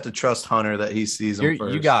 we just have to trust Hunter that he sees them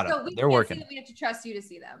first. You got So it. we They're can't working. See them, we have to trust you to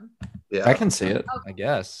see them. Yeah. I can see it. I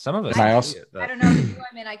guess some of us. Can I can also- see it, I but- don't know who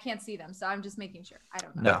I'm in. I can't see them, so I'm just making sure. I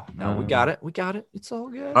don't know. No, we got it. We got it. It's all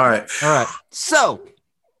good. All right. All right. So,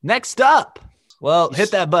 next up, well,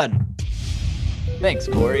 hit that button. Thanks,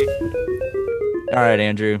 Corey. All right,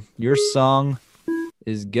 Andrew, your song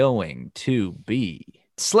is going to be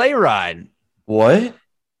Sleigh Ride. What?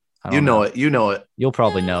 I don't You know it. You know it. You'll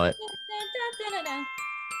probably know it.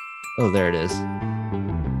 Oh, there it is.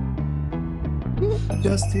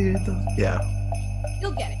 Just hear the. Yeah.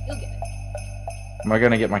 You'll get it. You'll get it. Am I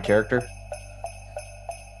gonna get my character?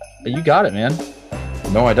 You got it, man.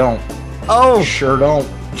 No, I don't. Oh, Sure don't.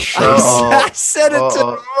 Sure Uh-oh. don't. I said it to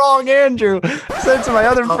Uh-oh. the wrong Andrew. I said it to my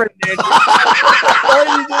other friend, Andrew. What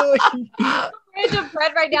are you doing? Random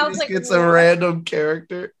bread right now. It's Just like gets a random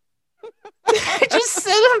character. I just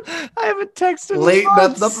sent him. I haven't texted him. Late in night.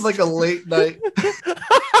 months. Nothing like a late night.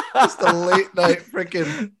 Just a late night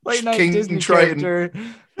freaking Late night King Disney Triton. character.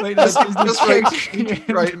 Late night Disney Just right character. King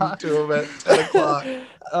Triton to him at 10 o'clock.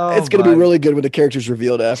 Oh, It's going to be my- really good when the character's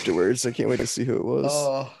revealed afterwards. I can't wait to see who it was.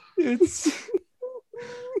 Oh, It's,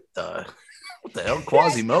 what the hell?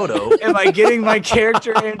 Quasimodo. am I getting my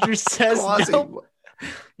character? Andrew says Quasi- no.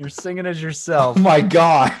 You're singing as Oh yourself. my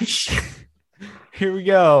gosh. Here we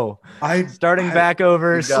go. Starting back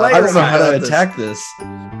over. You got Sleigh it. I don't know how Got to this. attack this.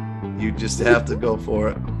 You just have to go for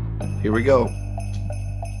it. Here we go.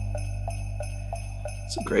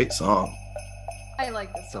 It's a great song. I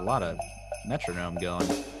like this. It's a lot of metronome going.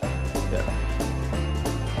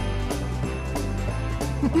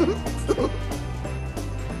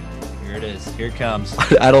 Here it is. Here it comes.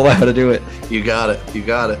 I don't know how to do it. You got it. You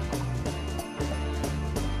got it.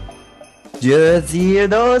 Just hear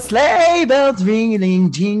those sleigh bells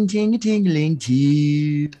ringing, ting, ting, tingling,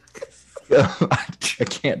 too. I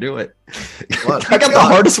can't do it. What? I got the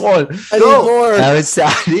hardest one. I need more.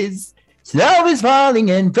 Outside is snow is falling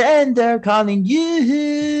and friends are calling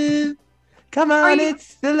you. Come on,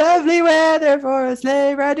 it's the lovely weather for a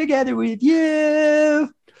sleigh ride together with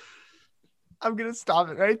you. I'm gonna stop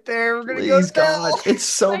it right there. We're gonna Please, go God, it's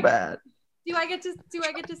so bad. Do I get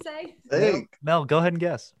to say? Hey, Mel, go ahead and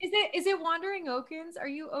guess. Is it Wandering Oakens? Are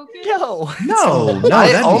you Oakens? No,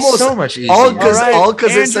 I that'd almost- be so much easier. all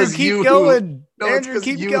because Andrew, it says keep you. going. No, it's Andrew, 'cause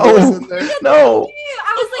keep you going. was in there. No.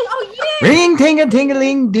 I was like, oh yeah. Ring ting a ting a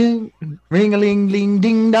ling ding, ring a ling ling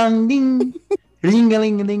ding dong ding, ring a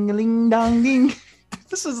ling a ling a ling dong ding.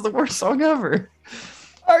 This is the worst song ever.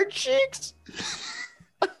 Our cheeks.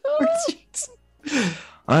 Our cheeks.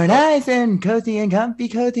 Are nice and cozy and comfy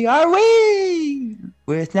cozy are we?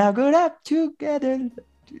 We're now good up together.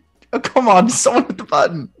 Oh, come on, someone hit the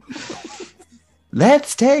button.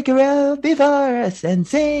 Let's take a row before us and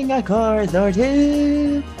sing a chorus or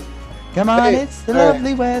two. Come on, Hey, it's the all right.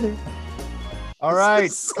 lovely weather. All right,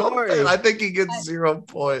 It's so bad. I think he gets 0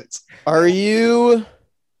 points. Are you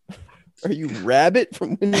Rabbit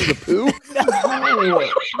from Winnie the Pooh?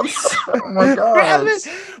 Oh my Damn god. it.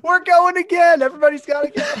 We're going again. Everybody's got to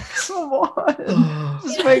go. Come on.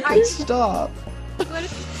 Just make it stop. What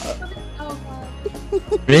is- oh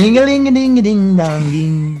god. Ring a ling a ding a ding dong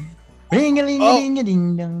ding. Ring a ling a ding a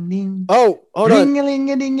ding dong ding. Oh, hold on. Ring a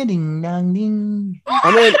ling a ding a ding dong ding.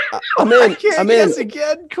 I'm in. I can't I'm in. guess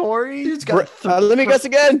again, Corey. Dude's Let me guess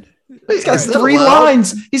again. He's got Is that 3 allowed?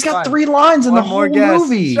 lines. He's got Fine. 3 lines in the One more whole guess.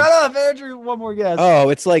 movie. Shut up, Andrew. One more guess. Oh,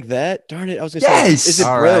 it's like that. Darn it! I was gonna Yes! say, is it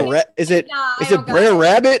All Brer right. Is it Nah, I is don't it got Brer it.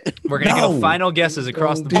 Rabbit? We're gonna No. go final guesses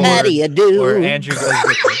across the How board. do you do? Or Andrew goes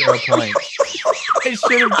with 0 points. I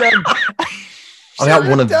should have done. I got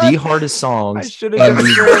one of the done- hardest I songs. should have And done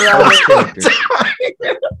the Brer hardest Rabbit.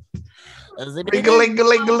 character. Ring a ling a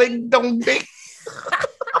ling a ling dong ding.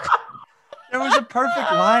 There was a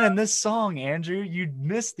perfect line in this song, Andrew. You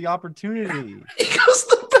missed the opportunity. He goes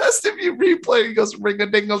the best if you replay. He goes ring a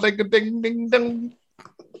ding a ling a ding ding dong.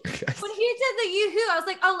 When he did the yoo-hoo, I was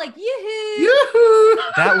like, oh, like yoo-hoo. Yoo-hoo.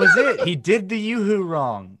 That was it. He did the yoo-hoo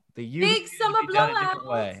wrong. The yoo-hoo Big summer should be done a different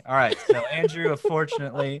blowout. way. All right. So Andrew,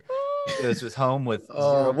 unfortunately, was home with 0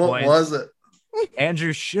 Oh, what points. was it?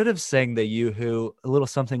 Andrew should have sang the yoo-hoo a little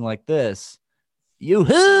something like this.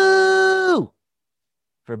 Yoo-hoo!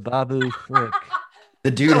 For Babu Frick.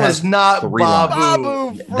 The dude That has was not 3 lines.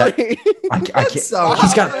 Babu. That- I That can't. sounds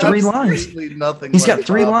He's got 3 lines. absolutely Nothing. He's like got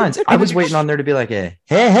 3 Babu. lines. I was waiting on there to be like a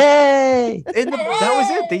hey hey. That was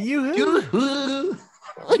it. The yoo-hoo. Yoo-hoo.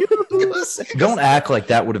 Don't act like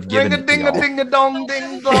that would have given Ring a it to ding a y'all. ding a dong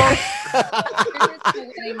ding dong.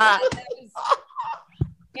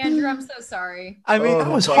 Andrew, I'm so sorry. I mean, Oh, That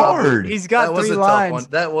was Babu. hard. he's got That was 3 a tough lines. one.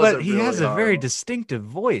 That was. But he has a very distinctive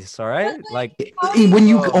voice, all right? Like, When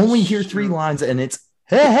you Oh, only hear 3 shoot. lines and it's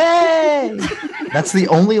hey hey, that's the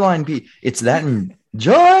only line. It's that and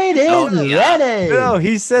join is Oh, ready. no,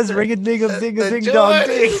 he says ring a ding a ding a The ding dong joint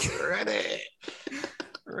ding. is ready.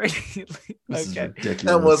 This is Okay. ridiculous.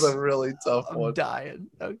 That was a really tough I'm one. dying.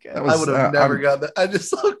 Okay. That was- I would have never I'm got that. I just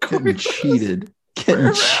saw getting Corey. cheated. Getting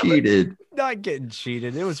Rabbit. cheated. Not getting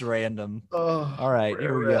cheated. It was random. Oh, All right,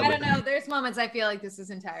 here we go. I don't know. There's moments I feel like this is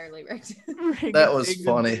entirely rigged. That was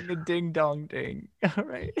funny. Ding a ding dong ding. All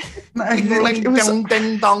right. Ding, It was- ding,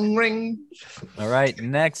 ding, dong, ring. All right.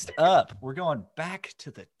 Next up, we're going back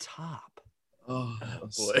to the top. Oh, that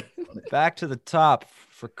was boy. funny. Back to the top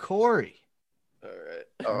for Corey. All right.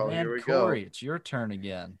 Oh, And here we Corey, it's your turn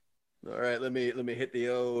again. All right, let me hit the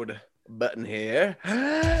old button here.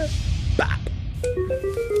 Bop.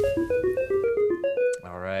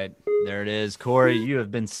 All right. There it is. Corey, you have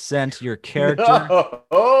been sent your character.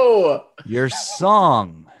 Oh, Your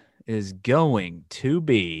song is going to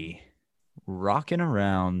be Rocking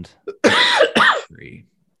Around the Tree.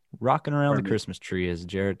 Rocking Around the Christmas Tree as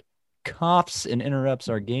Jared coughs and interrupts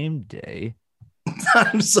our game day.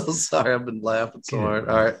 I'm so sorry. I've been laughing so hard.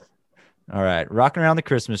 All right. All right. Rocking Around the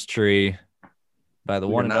Christmas Tree by the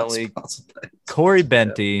one and You're not only sponsored by- Corey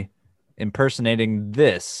Benty impersonating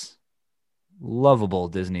this lovable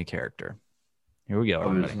Disney character. Here we go.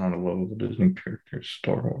 everybody. not a lovable Disney character.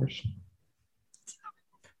 Star Wars.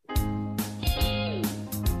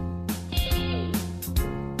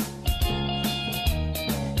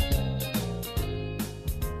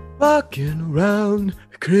 rocking around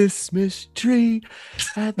the Christmas tree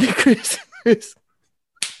at the Christmas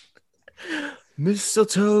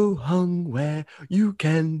mistletoe hung where you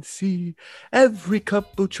can see every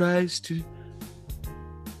couple tries to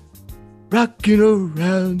rocking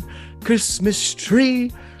around Christmas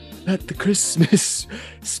tree let the Christmas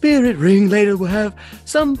spirit ring. Later we'll have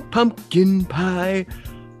some pumpkin pie,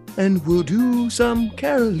 and we'll do some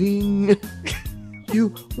caroling.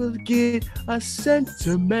 You will get a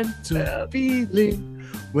sentimental feeling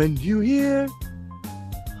when you hear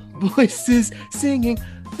voices singing.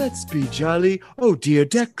 Let's be jolly. Oh dear,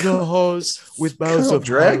 deck the halls with boughs Count of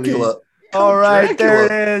holly. Dracula. All right, Dracula.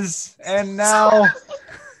 there it is. And now,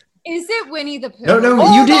 Is it Winnie the Pooh? No,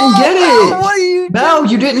 you didn't get it. what are you? Mel,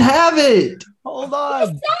 you didn't have it. Hold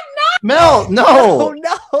on. Mel, Oh no,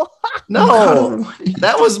 no! no,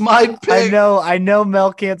 that was my pick. I know.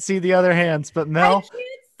 Mel can't see the other hands, but Mel,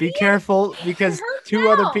 be see it. careful because hurt two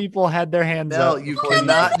other Mel. people had their hands Mel, up. you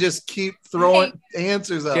cannot just keep throwing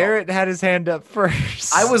answers out. Garrett had his hand up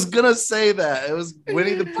first. I was gonna say that it was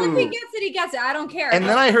Winnie the If he Pooh, gets it, he gets it. I don't care. and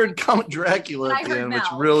then I heard Count Dracula I at the heard end, which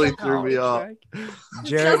Mel. really threw me off.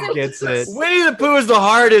 Jared gets it. Winnie the Pooh is the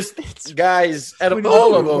hardest, guys, out of Winnie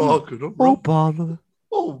all of the them. them. Oh bother!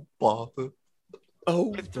 Oh, bother.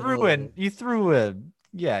 Oh, You threw in. You threw in.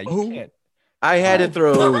 Yeah, you Oh. can't. I had to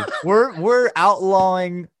throw. We're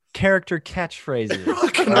outlawing character catchphrases.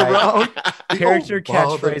 Rocking Right. around the Character old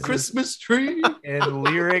bother catchphrases. Christmas tree. And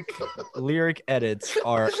lyric edits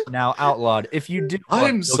are now outlawed. If you do,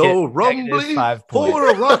 I'm you'll so get negative rumbly 5 points. for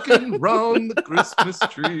a rocking round the Christmas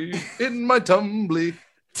tree in my tumbly.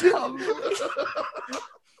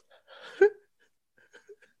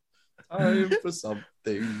 Time for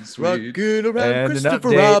something sweet. Rocking around And an Christopher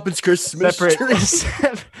update. Robin's Christmas tree.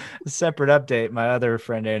 Separate update. My other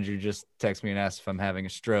friend Andrew just texted me and asked if I'm having a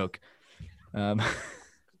stroke.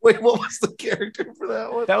 Wait, what was the character for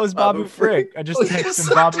that one? That was Babu Babu Frick. I just Oh, texted yes.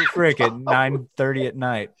 him Babu Frick at 9:30 at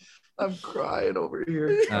night. I'm crying over here.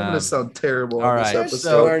 I'm Um, gonna sound terrible all on this right, episode.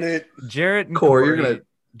 so- Darn it. Jarrett and Corey, Corey, you're gonna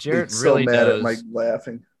Jarrett so really mad knows. at my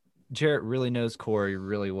laughing. Jarrett really knows Corey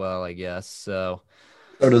really well, I guess. So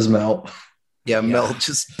So does Mel. Yeah, Mel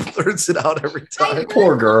just blurts it out every I time.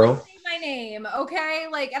 Poor girl. say my name, okay?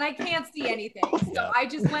 Like, and I can't see anything, so Yeah. I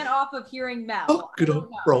just went off of hearing Mel. Oh, I good don't old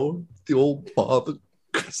know. bro, the old bother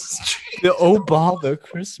Christmas tree. the bother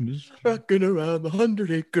Christmas. Rocking around the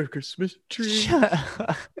 100-acre Christmas tree.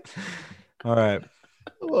 All right,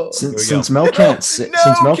 Oh, Since Mel can't see, No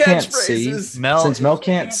since Mel can't catchphrases. see, Mel. since Mel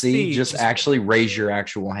can't see, just just- actually raise your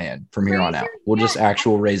actual hand from here on Raise out. your We'll just hand.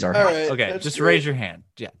 actual raise our All hand. right. Okay, that's just great. raise your hand.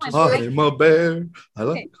 Yeah. Just All I'm a bear. I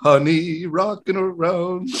like honey rocking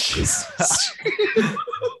around the Christmas tree.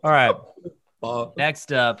 All right. All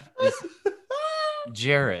Next up is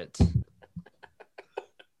Jarrett.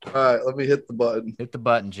 right, let me hit the button. Hit the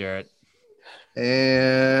button, Jarrett.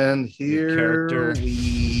 And here character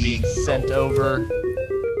we Being sent over.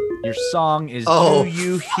 Your song is Oh. Do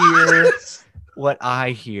You Hear What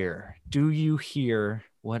I Hear? Do you hear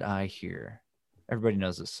what I hear? Everybody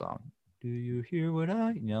knows this song. Do you hear what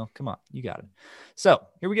I? Come on, you got it. So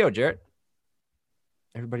here we go, Jarrett.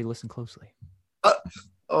 Everybody, listen closely.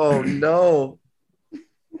 Oh no.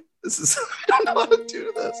 This is I don't know how to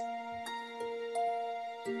do this.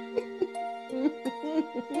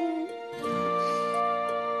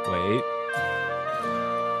 Wait,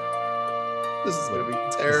 This is gonna be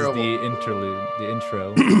this is terrible. the interlude, the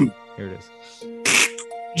intro. Here it is.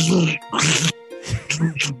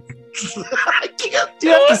 I can't do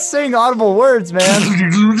You have to it. sing audible words, man.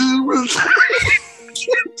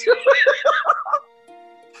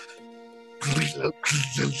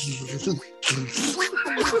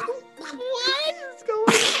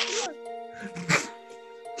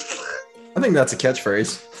 I think that's a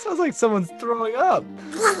catchphrase. Sounds like someone's throwing up.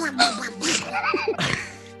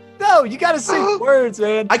 No, you got to sing words,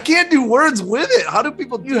 man. I can't do words with it. How do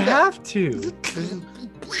people do You that? have to.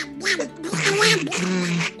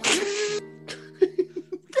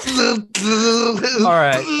 All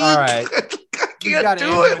right, all right. I got can't do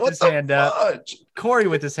Andrew it. with What his the hand up. fudge? Corey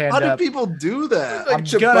with his hand How do up. people do that? Like I'm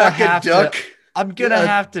Chewbacca gonna have duck. I'm gonna Yeah.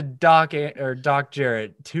 have to dock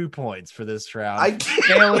Jarrett 2 points for this round. I can't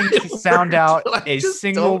failing to sound out I a just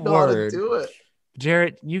single don't know how to word. do it.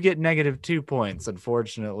 Jarrett, you get negative 2 points,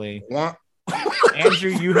 unfortunately. What?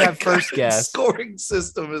 Andrew, you have first What guess. scoring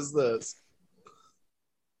system is this?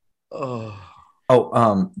 Oh,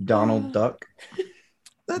 Oh, Donald Duck.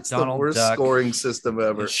 that's Donald the worst Duck. scoring system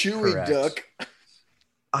ever. Chewy Correct. duck.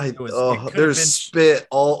 It could've There's been- spit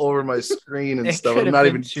all over my screen and It stuff. could I'm have not been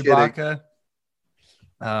even kidding. Chewbacca.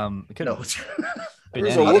 It could No, have it's- been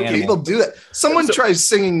There's any a how Wookiee. do animal. people do that? Someone So- try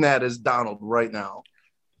singing that as Donald right now.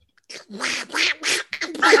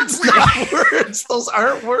 That's not words. Those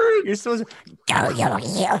aren't words. You're supposed to, Do you hear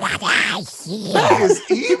what I hear? That is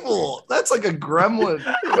evil. That's like a gremlin.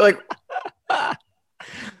 We're like,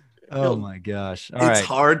 Oh my gosh. All It's right.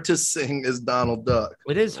 hard to sing as Donald Duck.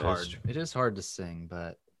 It is That is hard. true. It is hard to sing,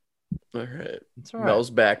 but All right. it's all right. Mel's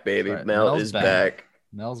back, baby. All right, Mel Mel's is back. back.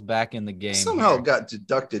 Mel's back in the game. Somehow here. got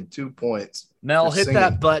deducted 2 points. Mel, for hit singing.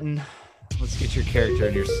 that button. Let's get your character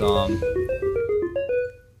and your song.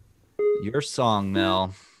 Your song,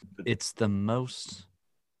 Mel. It's the most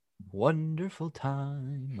wonderful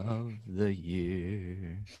time of the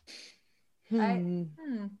year.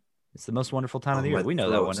 It's the most wonderful time of the Oh, year. my We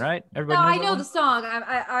know that one, throat. right? No, Everybody knows I that know one? the song.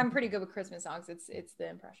 I'm pretty good with Christmas songs. It's the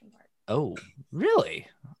impression part. Oh, really?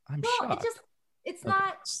 I'm Well, shocked. it's Okay.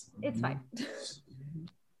 not. It's fine.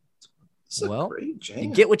 It's a Well, great jam.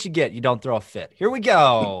 You get what you get. You don't throw a fit. Here we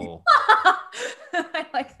go. I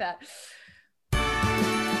like that.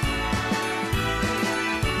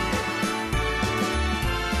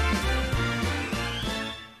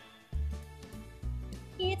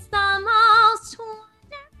 It's the most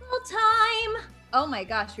wonderful time. Oh my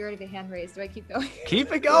gosh, you already have a hand raised. Do I keep going?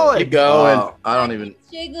 Keep it going. Keep going. I don't even.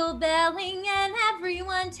 Jiggle belling and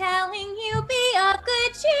everyone telling you be of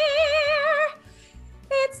good cheer.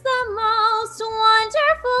 It's the most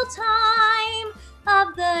wonderful time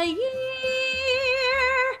of the year.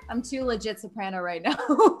 I'm too legit soprano right now.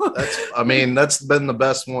 That's been the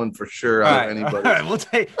best one for sure All out right, of anybody. all right,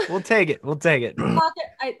 we'll take it. We'll take it.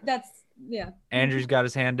 That's yeah. Andrew's got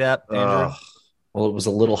his hand up. Andrew. Well, it was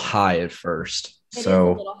a little high at first. It is a So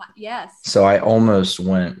little hot. Yes. so I almost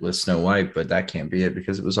went with Snow White, but that can't be it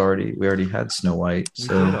because we already had Snow White. We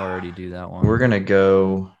So did already do that one. we're gonna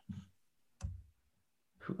go.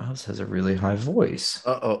 Who else has a really high voice?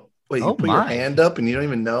 Uh-oh. Wait, Oh, you put your my. hand up and you don't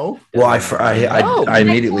even know? Well, I Oh, I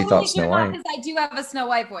immediately totally thought did Snow not, White. because I do have a Snow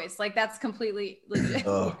White voice. Like that's completely legit.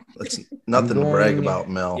 Oh, that's nothing to brag going- about,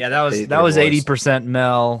 Mel. Yeah, that Hate was your voice. 80%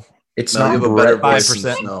 Mel. It's Mel, you not have a better breath- voice 5%.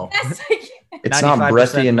 than Snow. Yes, I can. It's not 95%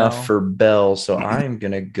 breathy enough Mel. for Belle, so I'm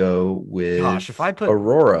gonna go with Gosh, if I put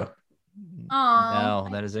Aurora. Aw. no,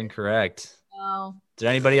 that is incorrect. Oh, Did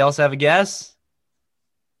anybody else have a guess?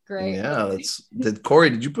 great. Yeah, Corey,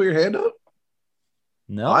 did you put your hand up?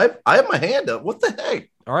 No. I have my hand up. What the heck?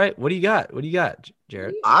 All right. What do you got? What do you got,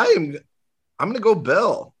 Jared? I'm gonna go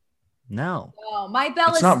Bell. No. Oh, my bell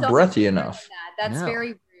It's is not so breathy different enough. than that. That's No. very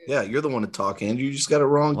rude. Yeah, you're the one to talk, Andrew. You just got it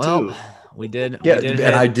wrong Well, too. we did. Yeah, we did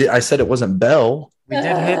and hit, I said it wasn't Belle. we did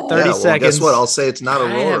hit 30 Yeah, well, seconds. guess what? I'll say it's not I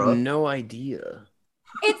have Aurora. no idea.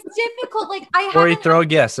 It's difficult. Like I Corey, haven't. throw a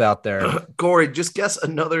guess out there. Corey, just guess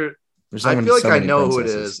another. There's I only feel like so I many know who it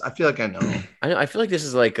princesses. is. I feel like I know. I feel like this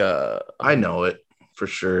is like I know it for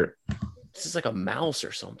sure. this is like a mouse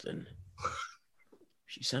or something.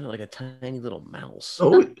 She sounded like a tiny little mouse.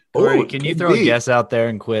 Corey, it can you could throw be. a guess out there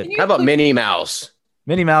and quit? Can you How about put- Minnie Mouse?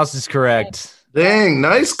 Minnie Mouse is correct. Dang,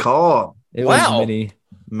 nice call. It Wow. was Minnie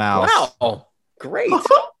Mouse. Wow, great.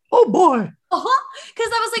 Oh boy,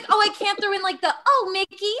 Because I was like, oh, I can't throw in like the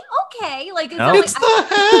Mickey. Okay, like No. it's the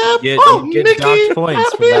half. Get- of get Mickey docked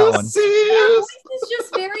points for that Happy one. Seas. It's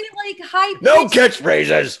just very like high. No pitched.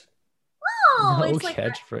 catchphrases. No, No it's like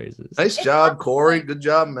catchphrases. Nice job, Corey. Good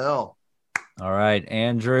job, Mel. All right,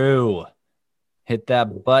 Andrew, hit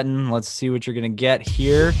that button. Let's see what you're going to get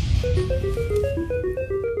here.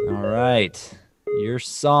 All right. Your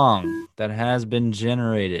song that has been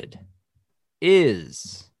generated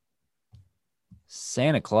is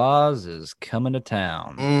Santa Claus is Coming to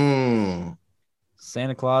Town.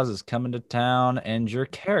 Santa Claus is Coming to Town, and your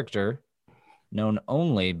character, known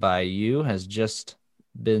only by you, has just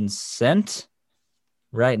been sent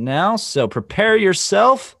right now. So prepare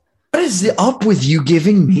yourself. What is it up with you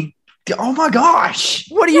giving me? Oh my gosh!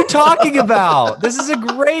 What are you talking about? This is a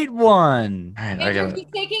great one. All right, Andrew, he's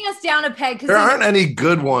taking us down a peg There aren't because any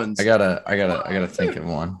good ones. I gotta think of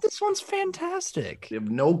one. This one's fantastic. We have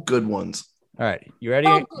no good ones. All right, you ready?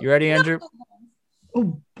 You ready, Andrew?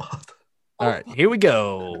 Oh, All right, here we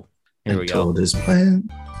go. Here we go. told his plan.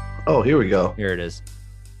 Oh, here we go. Here it is.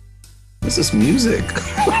 What's this music?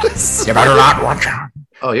 You better not watch out,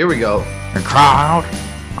 Oh, here we go. crowd.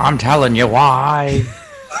 I'm telling you why.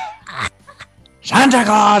 Santa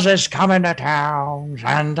Claus is coming to town.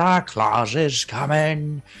 Santa Claus is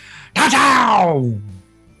coming to town.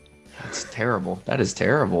 That's terrible. That is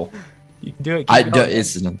terrible. You can do it. Keep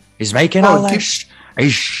going. He's making Oh, a keep- list.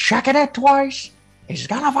 He's checking it twice. He's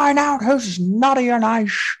gonna find out who's naughty or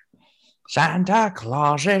nice. Santa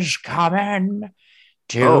Claus is coming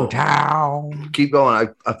to Oh. town. Keep going.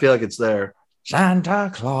 I feel like it's there. Santa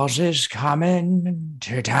Claus is coming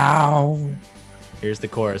to town. Here's the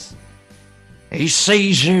chorus. He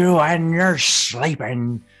sees you when you're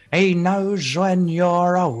sleeping. He knows when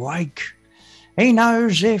you're awake. He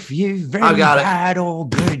knows if you've been I got it. bad or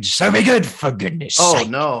good. So be good, for goodness Oh sake.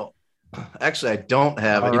 no. Actually, I don't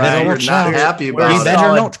have it. All You right. You're not happy We're about You it. better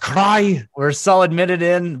solid. not cry. We're solid minute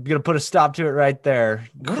in. I'm gonna put a stop to it right there.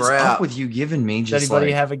 What is Crap. up with you giving me Does just anybody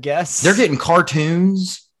like have a guess? they're getting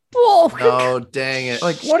cartoons? Whoa, No, dang it.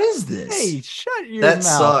 Like, what is this? Hey, shut your That mouth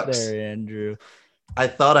sucks. there, Andrew. I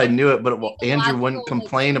thought I knew it, but Andrew Logical, wouldn't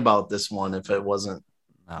complain about this one if it wasn't.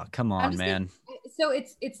 Oh, come I'm on, just man. So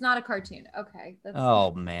it's not a cartoon. Okay. That's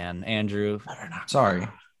Oh man, Andrew, Sorry.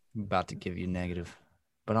 I'm about to give you negative,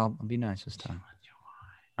 but I'll be nice this time.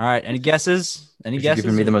 All right, any guesses? Any You're guesses?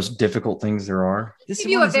 giving me the most difficult things there are. This give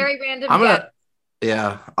you one a is very random I'm guess. gonna.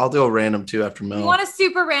 Yeah, I'll do a random too after You Mel. want a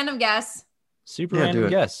super random guess? super Yeah, do random it.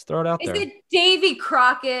 guess. Throw it out Is there. it Davy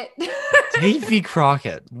Crockett? Davy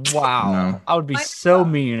Crockett. Wow, No. I would be so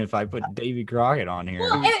mean if I put Davy Crockett on here.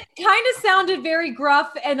 Well, it kind of sounded very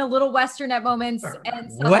gruff and a little Western at moments.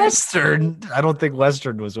 And some- Western. I don't think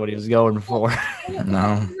Western was what he was going for.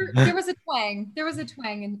 No. There was a twang. There was a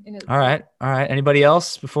twang in it. All right. Anybody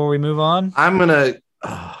else before we move on? I'm gonna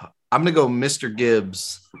go Mr.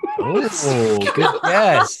 Gibbs. Oh, good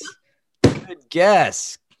guess. Good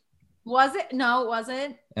guess. Was it? No, it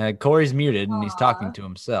wasn't. Corey's muted and he's Aw. talking to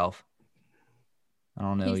himself. I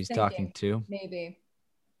don't know who He's he's talking to. Maybe.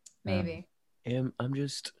 Maybe. I'm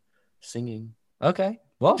just singing. Okay.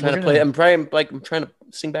 Well, I'm trying to we're play. gonna- I'm trying to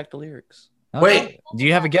sing back the lyrics. Okay. Wait. Do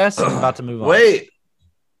you have a guess? I'm about to move on. Wait,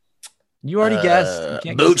 You already guessed. You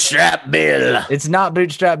can't guess. Bootstrap Bill. It's not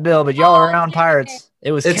Bootstrap Bill, but y'all are around pirates.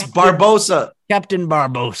 It was it's Captain, Barbosa. Captain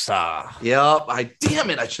Barbosa. Yep. Damn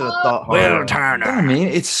it! I should have thought Will harder. Turner. I mean,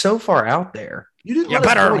 it's so far out there. You didn't. You let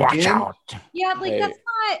us better go watch again? out. Yeah, like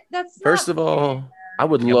Hey, that's First not of all, I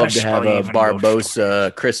would You love best to have a believe in those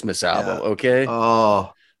Barbosa Christmas album. Yeah. Okay.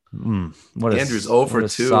 Oh, What a, Andrew's over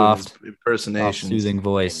what a 2 soft, impersonation. soothing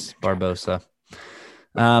voice, Barbosa.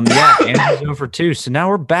 Yeah, Andrew's over 2. So now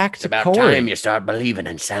we're back It's to about Corey. time you start believing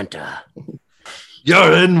in Santa.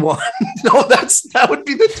 You're in one. No, that would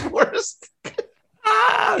be the worst.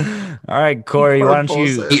 All right, Corey, why don't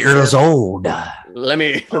you, Barbosa. Years old. Let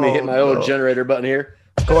me hit my old no. generator button here.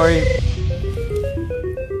 Corey?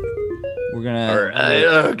 We're gonna All right.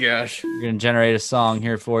 Oh gosh. we're gonna generate a song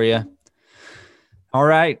here for you. All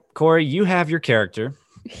right, Corey, you have your character,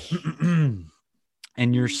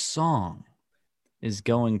 and your song is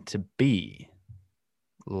going to be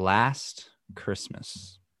 "Last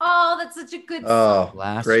Christmas." Oh, that's such a good song. Oh,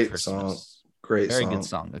 Last great Christmas. song. Great Very song. good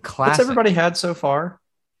song. A What's classic. everybody had so far?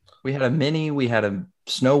 We had a Minnie. We had a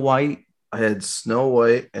Snow White. I had Snow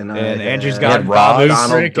White and And Andrew's had got Rod, Babu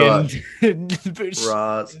Donald Frick and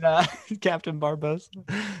Rod. Captain Barbosa.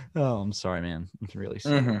 Oh, I'm sorry, man. I'm really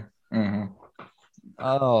sorry. Mm-hmm.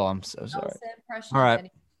 Oh, I'm so sorry. Elsa impression All of right.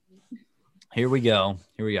 any- Here we go.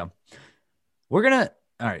 We're gonna.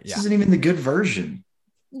 All right, This yeah, isn't even the good version.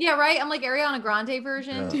 Yeah, right. I'm like Ariana Grande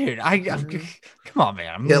version. dude. Come on,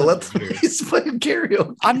 man. Yeah, he's playing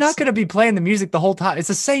karaoke. I'm not gonna be playing the music the whole time. It's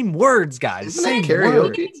the same words, guys. Isn't Same it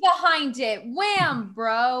karaoke? words. Behind it, wham,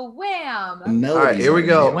 bro, wham, All right, here we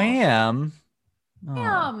go. Wham. Oh,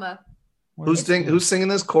 wham. Who's singing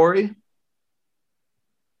this? Corey?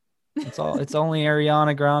 It's only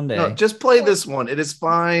Ariana Grande. No, just play this one. It is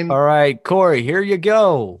fine. All right, Corey, here you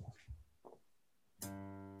go.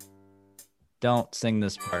 Don't sing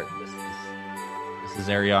this part. This is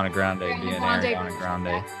Ariana Grande being Ariana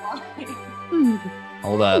Grande.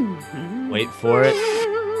 Hold up. Wait for it.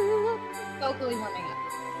 Vocally warming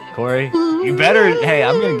up. Corey, you better. Hey,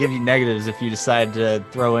 I'm going to give you negatives if you decide to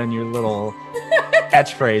throw in your little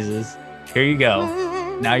catchphrases. Here you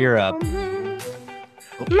go. Now you're up.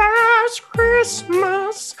 Last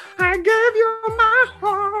Christmas, I gave you my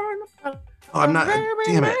heart. Oh, I'm not.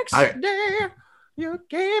 Damn it. Day, you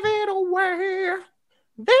gave it away.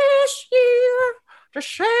 This year, to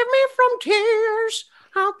save me from tears,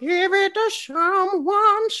 I'll give it to someone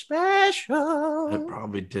I special.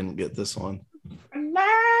 probably didn't get this one.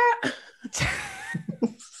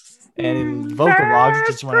 And vocal logs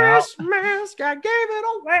just went out. Christmas, I gave it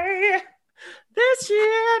away. This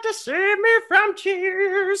year, to save me from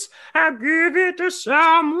tears, I'll give it to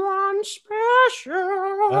someone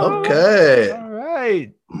special. Okay. All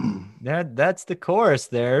right. That's the chorus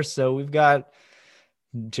there. So we've got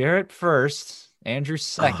Jarrett first, Andrew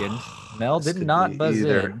second. Mel This did could not be buzz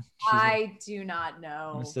either. in. I do not I'm know.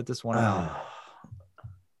 gonna sit this one out.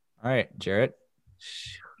 All right, Jarrett.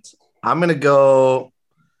 I'm gonna go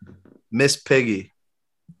Miss Piggy.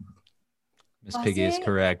 Miss Was Piggy is it?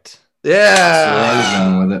 correct. Yeah.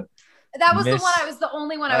 going with it. That was Miss- the one. I was the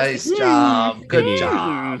only one I was. Nice thinking. job. Good Piggy.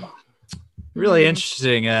 job. Really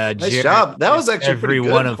interesting. Nice Jared, job. That was actually every pretty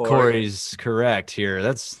good, one of Corey. Corey's correct here.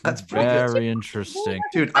 That's That's pretty good. very interesting.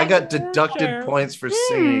 Dude, I got deducted points for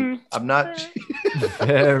singing. I'm not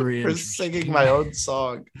Very for interesting. singing my own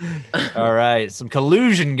song. All right, some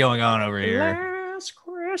collusion going on over here. Last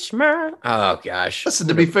Christmas. Oh gosh. Listen,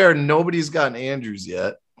 to be fair, nobody's gotten Andrews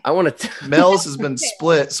yet. I want to. Mel's has been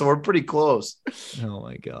split, so we're pretty close. Oh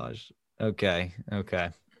my gosh. Okay.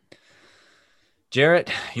 Jarrett,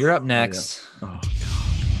 you're up next. Oh,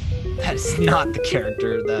 That is not the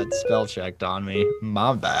character that spell checked on me.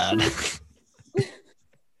 My bad.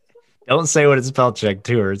 Don't say what it spell checked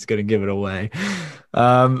to her. It's going to give it away.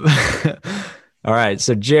 All right.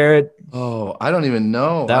 So, Jarrett, Oh, I don't even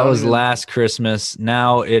know. that was Last Christmas.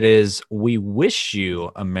 Now it is We Wish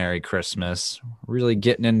You a Merry Christmas. Really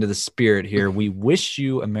getting into the spirit here. We Wish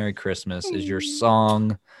You a Merry Christmas is your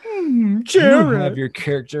song. You have your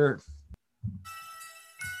character.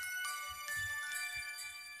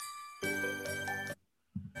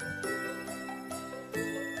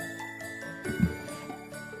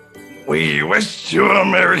 We wish you a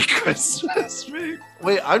Merry Christmas.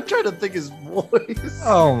 Wait, I'm trying to think his voice.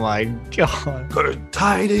 Oh my God. Good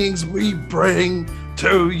tidings we bring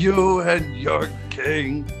to you and your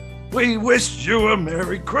king. We wish you a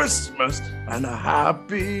Merry Christmas and a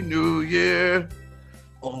Happy New Year.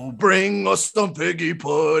 Oh, bring us some figgy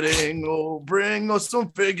pudding. Oh, bring us some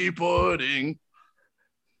figgy pudding.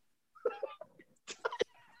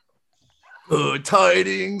 Good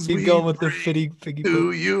tidings Keep we going with the bring figgy.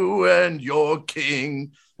 to you and your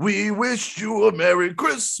king. We wish you a Merry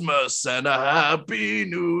Christmas and a Happy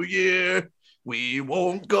New Year. We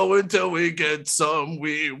won't go until we get some.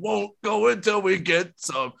 We won't go until we get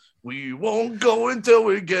some. We won't go until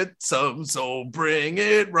we get some. So bring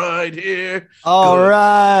it right here. All Good.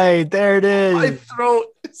 right, there it My is. throat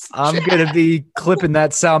is I'm jammed. gonna be clipping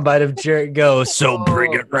that soundbite of Jarrett go. So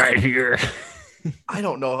bring it right here. I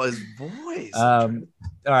don't know his voice. All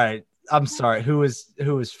right. I'm sorry. Who was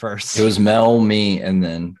first? It was Mel, me, and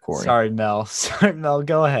then Corey. Sorry, Mel. Sorry, Mel.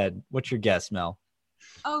 Go ahead. What's your guess, Mel?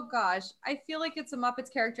 Oh gosh, I feel like it's a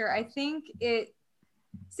Muppets character. I think it.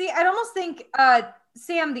 See, I'd almost think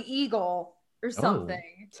Sam the Eagle or something.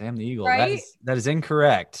 Sam the Eagle. Right? That is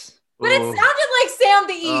incorrect. But it sounded like Sam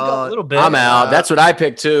the Eagle, A little bit. I'm out. That's what I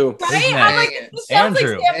picked too. right? isn't I'm it? like, it just sounds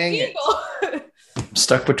Andrew. like Sam Dang the it. Eagle. I'm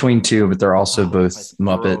stuck between two, but they're also both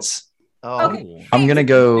my throat. Muppets. Oh, Okay. I'm gonna Big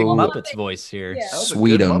go Muppets voice here. Yeah. that was a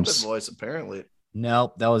good Sweetums. Muppet voice, apparently.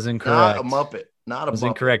 Nope, that was Not incorrect. a Muppet. Not That a was Muppet.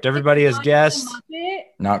 incorrect. Everybody has guessed. Muppet.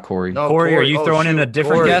 not Corey. No, Corey, are you oh, throwing in a shoot,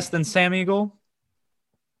 different Corey. guess than Sam Eagle?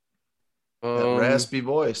 That raspy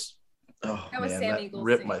voice. Oh, That was man, Sam that Eagle's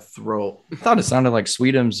ripped singing. my throat. I thought it sounded like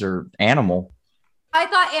Sweetums or Animal. I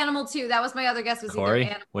thought Animal too. That was my other guess. Was Corey, either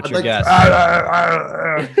Animal. what's I'd your like guess?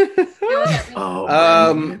 Oh,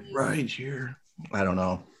 Um, man, right here. I don't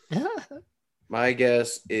know. My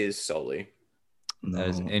guess is Sully. That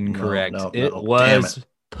is No, incorrect. no, It no. was Damn it.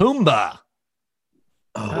 Pumbaa.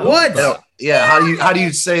 Oh, What? no. Yeah, how do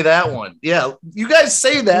you say that one? Yeah, you guys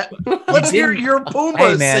say that. Let's hear your Pumbaa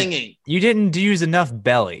Hey, man. singing. You didn't use enough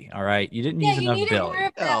belly, all right? You didn't Yeah, use you enough need to belly.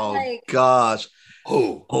 rip that Oh like. gosh.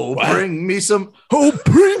 Oh, Bring me some. Oh,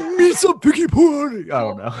 bring me some piggy pudding. I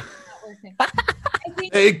don't know. I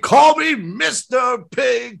think They call me Mr.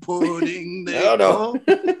 Pig Pudding. They No, no. call-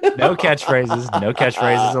 No catchphrases. No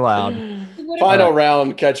catchphrases allowed. Final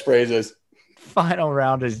round catchphrases. Final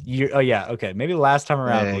round is you. Oh yeah, okay. Maybe last time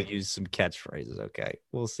around Hey. we'll use some catchphrases. Okay,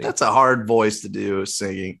 we'll see. That's a hard voice to do,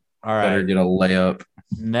 singing. All Better right. get a layup.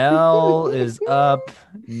 Mel is up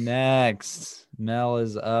next. Mel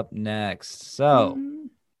is up next. So,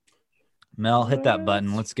 Mel, hit that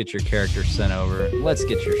button. Let's get your character sent over. Let's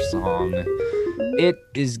get your song. It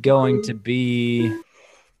is going to be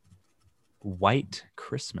White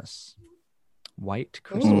Christmas. White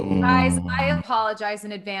Christmas. guys, I apologize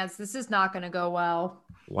in advance. This is not going to go well.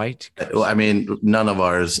 White Well, Christmas. I mean,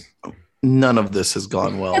 none of this has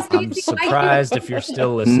gone well. Yes, I'm surprised if you're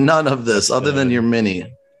still listening. None of this, other than your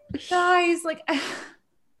mini. Guys, like,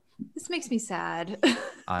 this makes me sad.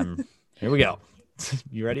 Here we go.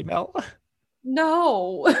 You ready, Mel?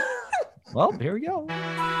 No. Well, here we go.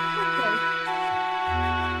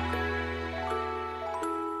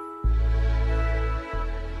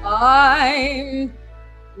 I'm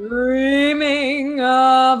dreaming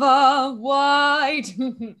of a white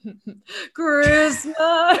Christmas.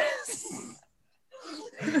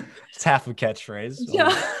 It's half a catchphrase. so-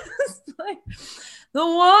 Just like the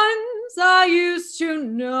ones I used to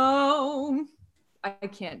know. I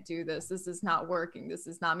can't do this. This is not working. This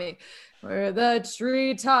is not me. Where the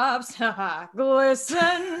treetops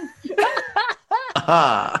glisten.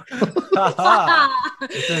 Ah.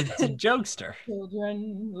 It's a jokester.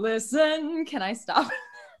 Children, listen. Can I stop?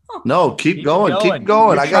 No, keep going. Keep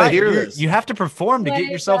going. I gotta hear this. You have to perform to Let get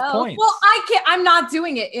it points. go. Well, I can't. I'm not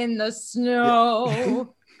doing it in the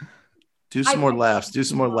snow. Do some more laughs. Do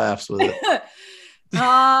some more laughs with it.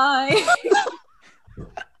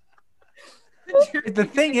 The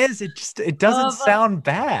thing is, it doesn't sound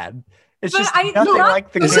bad. It's just nothing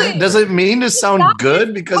like the Does it mean to sound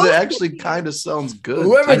good? Because it actually kind of sounds good.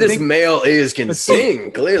 Whoever this male is can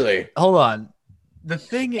sing, clearly. Hold on. The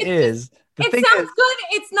thing is, it sounds good.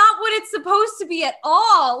 It's not what it's supposed to be at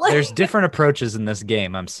all. There's different approaches in this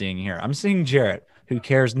game I'm seeing here. I'm seeing Jarrett, who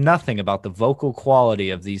cares nothing about the vocal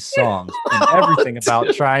quality of these songs and everything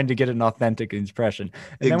about trying to get an authentic impression.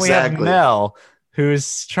 And then we have Mel,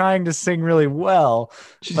 who's trying to sing really well,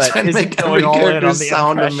 but trying to isn't make going every all in character on the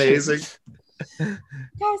sound impressions. amazing.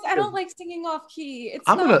 Guys, I don't like singing off key.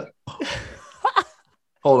 I'm gonna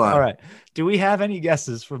hold on. All right. Do we have any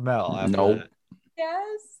guesses for Mel? Nope.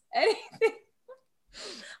 Yes. Anything.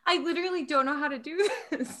 I literally don't know how to do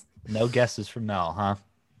this. No guesses for Mel, huh?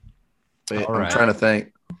 Wait, All I'm right. trying to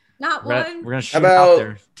think. Not one. We're gonna shoot out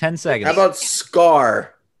there. 10 seconds. How about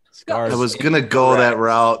Scar? Scar's I was gonna go that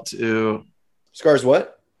route too. Scar's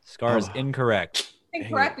what? Scar is incorrect.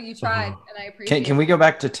 Incorrect, but you tried, and I appreciate Can we go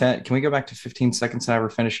back to 10? Can we go back to 15 seconds and have her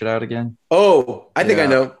finish it out again? Oh, I think I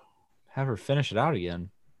know. Have her finish it out again.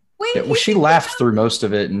 Wait, Yeah, well, she laughed through most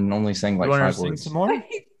of it and only sang like You want her 5 to sing words. some more?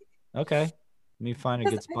 Okay. Let me find a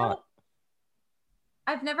good spot.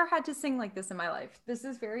 I've never had to sing like this in my life. This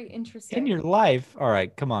is very interesting. In your life. All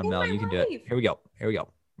right, come on, In Mel. my You can do life. it. Here we go.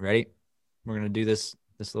 Ready? We're gonna do this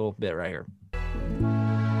little bit right here.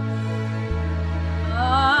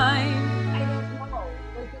 I don't know.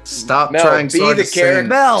 Stop Mel, trying be so hard the to sing. character.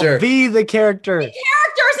 Mel, Sure. be the character.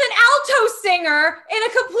 Character's an alto singer in a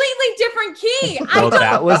completely different key. I Well, don't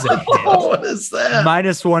that was a hint. What is that?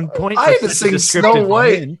 Minus 1 point. I had for to such a sing descriptive Snow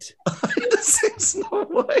White. hint. I had to sing Snow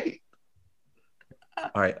White.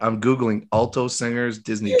 All right, I'm googling alto singers,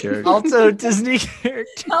 Disney characters. Also, Disney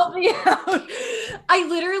character. Help me out. I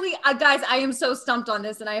literally, guys, I am so stumped on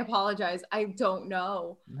this and I apologize. I don't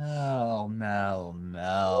know. No.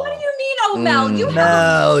 What do you mean, oh, Mel? You have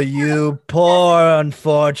Mel, you poor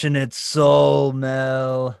unfortunate soul,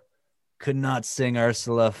 Mel. Could not sing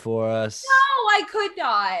Ursula for us. No, I could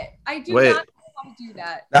not. I do Wait. not know how to do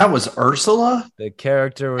that. That was Ursula? The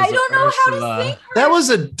character was I don't know Ursula. how to sing. That was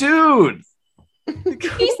a dude. He sings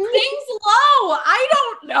low. I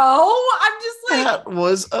don't know. I'm just like, That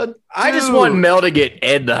was a dude. I just want Mel to get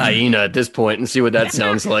Ed the hyena at this point and see what that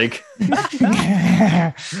sounds like.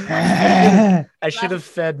 I should have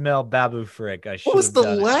fed Mel Babu Frick. I should What was have the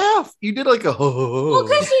done it. laugh? You did like a well,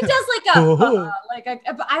 because she does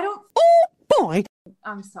but I don't. Oh boy.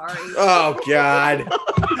 I'm sorry. Oh, God.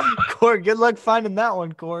 Corey, good luck finding that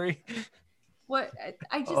one, Corey. What?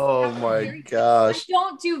 I just. Oh I'm my very- gosh. I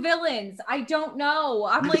don't do villains. I don't know.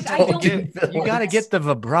 I'm like, I don't. You got to get the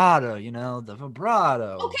vibrato, the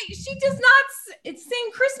vibrato. Okay, she does not sing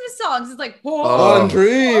Christmas songs. It's like, Oh. I'm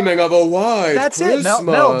dreaming of a white That's it. Christmas.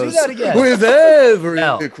 Mel, do that again. With every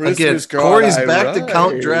Mel, Christmas Again, card Corey's I back to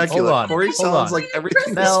Count write. Dracula. Hold on, Corey hold sounds on. like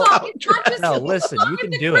everything Mel- is Count It's not just Mel, a listen, song, you can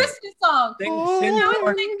it's a do it. Christmas song. Sing Now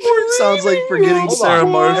Corey. it's like, Corey sounds like forgetting Hold Sarah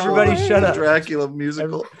on. Marshall. Everybody shut up. Dracula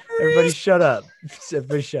musical. Everybody shut up.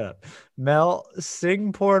 Everybody shut up. Mel,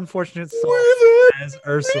 sing Poor Unfortunate Soul as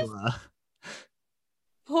Ursula.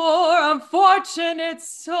 poor unfortunate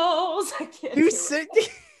souls. I can't do You it. sing.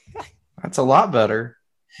 That's a lot better.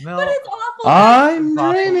 Mel, But it's awful. I'm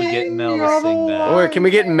impossible to get dreaming Mel to of sing a that. Or can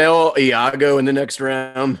we get Mel Iago in the next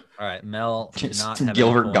round? all right, Mel did not have any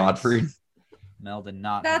Gilbert points. Godfrey. Mel did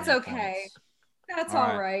not. That's have any okay. points. That's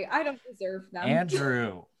All all right. I don't deserve them.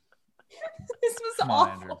 Andrew. This was Come on,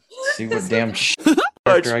 awful. Andrew. See what damn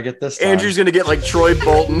character I get this time. Andrew's going to get like Troy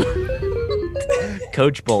Bolton.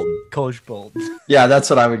 Coach Bolton. Coach Bolton. Yeah, that's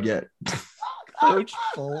what I would get. Coach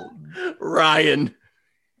Bolton. Ryan.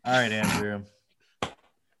 All right, Andrew.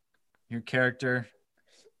 Your character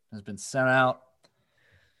has been sent out,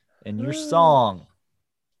 and your song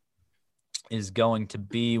is going to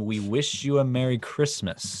be "We Wish You a Merry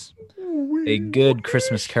Christmas," a good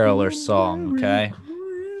Christmas caroler song. Okay,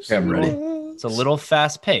 Okay, I'm ready. it's a little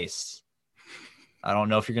fast paced. I don't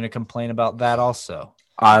know if you're going to complain about that. Also,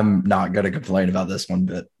 I'm not going to complain about this one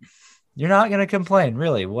bit. you're not going to complain,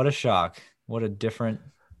 really. What a shock! What a different.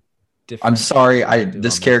 I'm sorry. do on This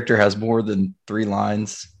this. character has more than 3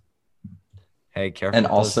 lines. Hey, careful And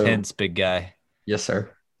with those also- hints, big guy. Yes, sir.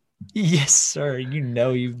 Yes, sir. You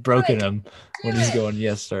know you've broken him when he's going,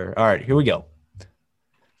 yes, sir. All right, here we go.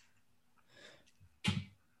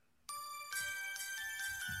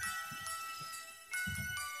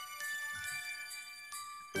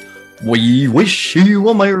 We wish you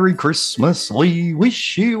a Merry Christmas. We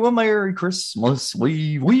wish you a Merry Christmas.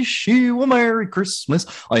 We wish you a Merry Christmas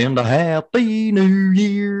and a Happy New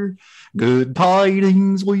Year. Good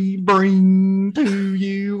tidings we bring to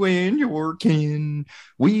you and your kin.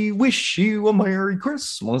 We wish you a Merry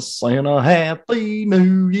Christmas and a Happy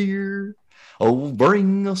New Year. Oh,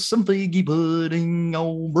 bring us some figgy pudding.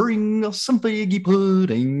 Oh, bring us some figgy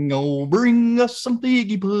pudding. Oh, bring us some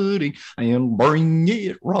figgy pudding and bring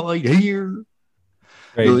it right here.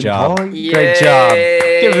 Great Good job. time. Great job.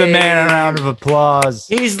 Give the man a round of applause.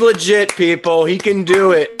 He's legit, people. He can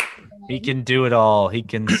do it. He can do it all. He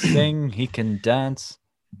can sing. He can dance.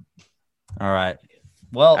 All right.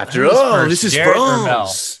 Well, After who's all, first, this is Jarrett or Mel?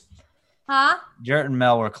 France. Huh? Jarrett and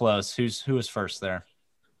Mel were close. Who was first there?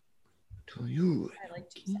 To you. I like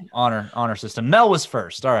you said. Honor system. Mel was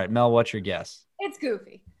first. All right, Mel, what's your guess? It's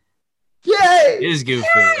Goofy. It is Goofy.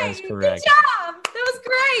 Yay! That is correct. Good job. That was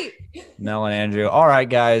great. Mel and Andrew. All right,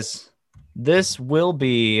 guys. This will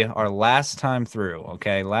be our last time through.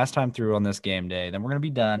 Okay, last time through on this game day. Then we're gonna be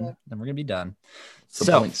done. The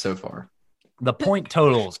So point so far. the point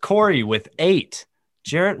totals: Corey with 8,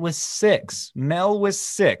 Jarrett with 6, Mel with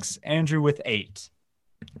 6, Andrew with 8.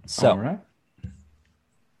 So All right.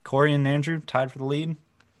 Corey and Andrew tied for the lead.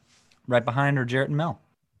 Right behind are Jarrett and Mel.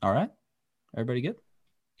 All right, everybody good?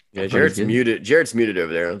 Yeah, Jared's good. muted. Jared's muted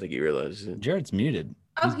over there. I don't think he realizes it. Jared's muted.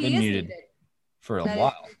 Oh, He's he been is muted muted. for a That is-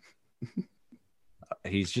 while.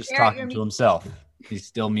 He's just Jarrett, talking you're to muted. himself. He's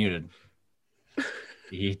still muted.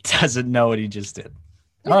 He doesn't know what he just did.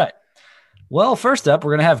 All right. Well, first up,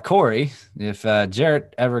 we're going to have Corey. If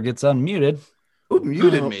Jarrett ever gets unmuted, Who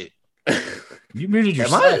muted me? you muted Am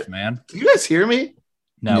yourself, I? man. You guys hear me?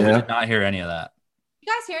 No, we Yeah. did not hear any of that. You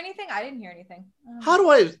guys hear anything? I didn't hear anything. How do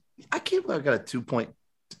I can't believe I got a 2-point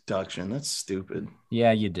deduction. That's stupid.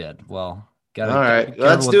 Yeah, you did. Well, All gotta right, be careful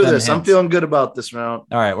let's with do them this. I'm hints. feeling good about this round.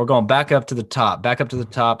 All right, we're going back up to the top. Back up to the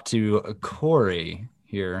top to Corey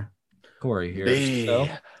here. Corey here. Hey. So,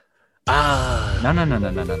 Ah.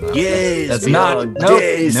 no. Yes, That's we not- are nope,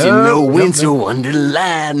 days in nope, no nope, winter nope.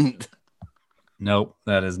 wonderland. Nope,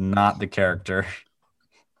 that is not the character.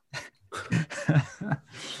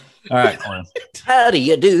 All right, Corey. How do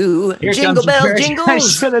you do? Here Jingle comes the bells, character. I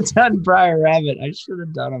jingles. should have done Briar Rabbit. I should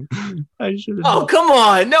have done him. Oh, come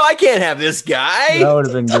on. No, I can't have this guy. That would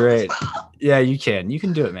have been great. Yeah, you can. You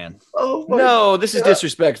can do it, man. Oh my No, this is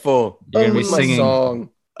disrespectful. You're gonna be This is my singing song.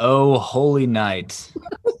 "Oh Holy Night."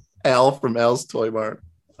 Al from Al's Toy Barn.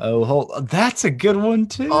 That's a good one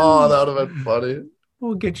too. Oh, that would have been funny.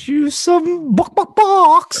 We'll get you some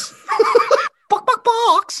box.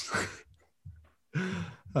 box.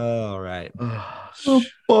 All right.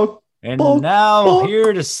 Fuck. And Buck, now buck.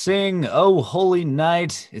 here to sing "Oh Holy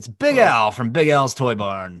Night," it's Big Al from Big Al's Toy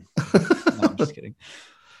Barn. No, I'm just kidding.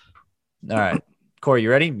 All right, Corey, you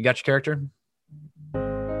ready? You got your character?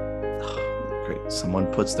 Great. Someone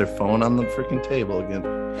puts their phone on the freaking table again.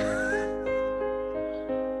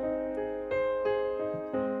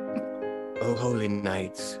 Oh, holy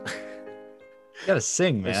night. You gotta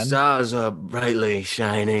sing, The man. stars are brightly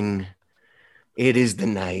shining. It is the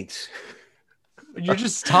night You're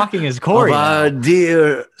just talking as Corey. of our now.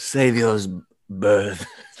 dear Savior's birth.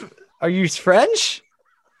 Are you French?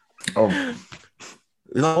 Oh,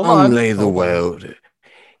 Long on. lay the world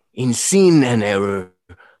in sin and error,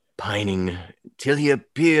 pining till he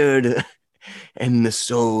appeared, and the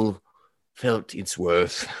soul felt its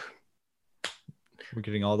worth. We're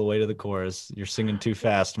getting all the way to the chorus. You're singing too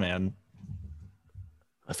fast, man.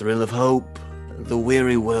 A thrill of hope, the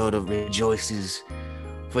weary world of rejoices,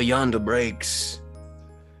 for yonder breaks,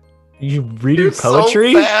 You reading You're so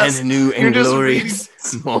poetry? fast. and a new You're and just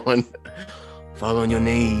glorious morn. Fall on your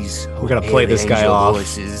knees. We're gonna hail play the this guy angel off.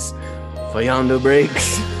 Voices, for yonder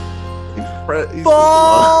breaks.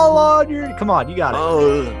 Fall on your. Come on, you got it.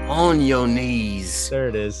 Fall on your knees. There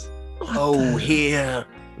it is. Oh, hear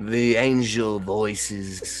the angel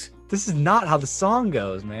voices. This is not how the song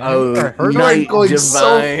goes, man. Oh, I've never heard You're of it. night going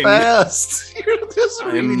so divine. fast. You're just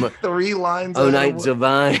reading I'm- 3 lines. Oh, out of night a-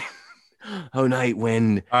 divine. Oh, night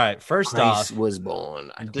when All right, first Christ off, was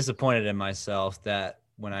born. I'm disappointed in myself that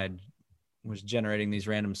when I was generating these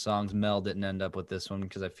random songs, Mel didn't end up with this one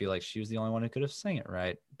because I feel like she was the only one who could have sang it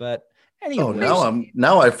right. But anyway, Oh,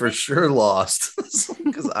 now I for sure lost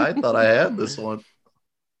because I thought I had this one.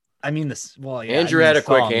 I mean this. Well, yeah, Andrew I mean had the a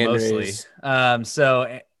quick song hand mostly. raise.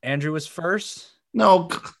 So Andrew was first. No,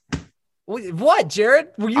 What, Jared?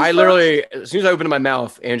 Were you? I first? literally, as soon as I opened my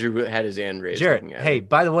mouth, Andrew had his hand raised. Jared. looking at Hey, me.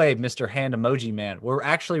 by the way, Mr. Hand Emoji Man, we're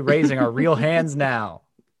actually raising our real hands now.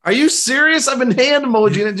 Are you serious? I've been hand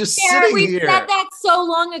emoji and just sitting we here. said that so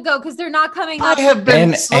long ago because they're not coming up. I have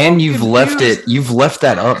been And you've confused. left it. You've left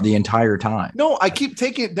that up the entire time. No, I keep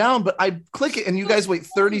taking it down, but I click it, and you guys wait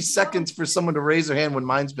 30 seconds for someone to raise their hand when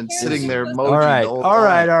mine's been sitting there emoji All right, the whole all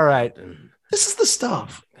right, time. all right. This is the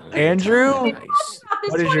stuff. Andrew, This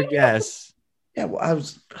what is your one- guess? Yeah, well, I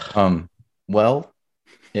was. Well,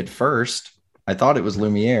 at first I thought it was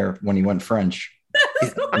Lumiere when he went French,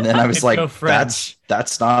 and then I was like, Go French.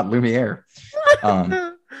 that's not Lumiere.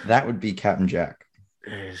 That would be Captain Jack.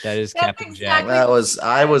 That is That's Captain Jack. exactly-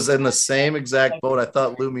 I was in the same exact boat. I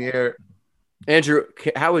thought Lumiere. Andrew,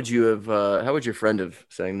 how would you have? How would your friend have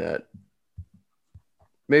sang that?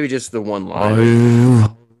 Maybe just the one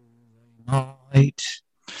line.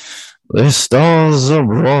 The stars are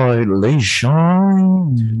brightly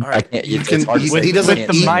shine. All right. I can't. You It's can, hard to he, say. he doesn't with eat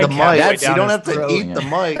the the mic mic. halfway You down don't his have to throat. eat the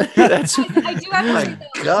mic. That's I do have to My say,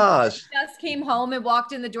 though, gosh. just came home and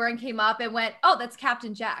walked in the door and came up and went, "Oh, that's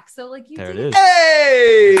Captain Jack." So like you There it did. is.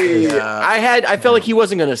 Hey! Yeah. I felt like he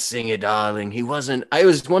wasn't gonna sing it, darling. He wasn't. I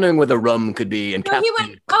was wondering where the rum could be. And No, he Captain,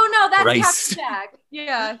 went, "Oh no, that's Christ. Captain Jack."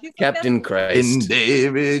 Yeah, he's like, Captain In Christ.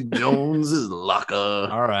 David Jones's locker.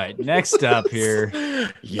 All right, next up here.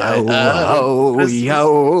 Yo ho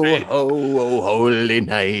yo ho holy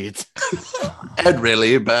night. And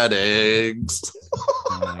really bad eggs.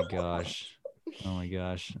 Oh my gosh. Oh my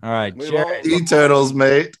gosh. All right, Move Jared. Eternals,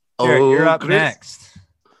 mate. Jared, you're up Chris. next.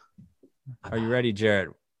 Are you ready,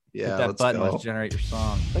 Jared? Yeah, Hit that let's button. go. Let's generate your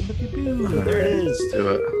song. There it is. Let's do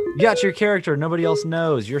it. You got your character. Nobody else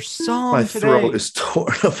knows. Your song My today, throat is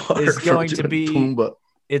torn apart. is from going to doing be- Pumbaa.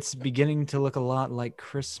 it's beginning to look a lot like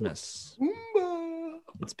Christmas.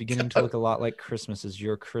 It's beginning to look a lot like Christmas is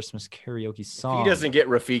your Christmas karaoke If song. he doesn't get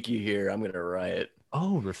Rafiki here, I'm gonna riot.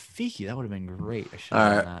 Oh, Rafiki. That would have been great. I should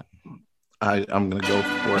All have done that. I'm gonna go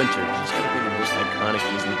for it. Hunter, she's gotta be the most iconic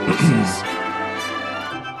Disney voices.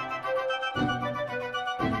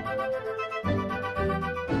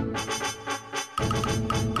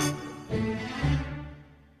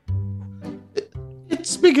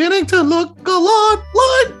 It's beginning to look a lot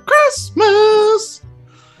like Christmas.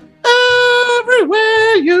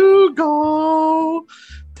 Everywhere you go,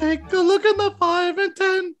 take a look at the 5 and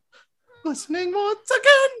 10. Listening once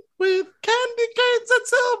again with candy canes and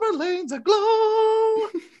silver lanes aglow.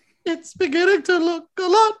 It's beginning to look a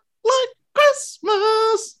lot like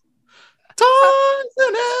Christmas. Toys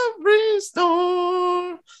in every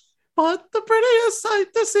store. But the prettiest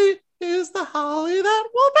sight to see is the holly that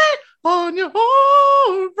will be on your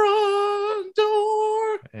own front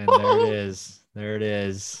door. And there it is. There it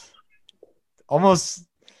is. Almost,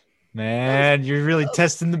 man, you're really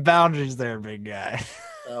testing the boundaries there, big guy.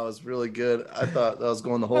 That was really good. I thought that was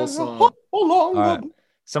going the whole song. All right.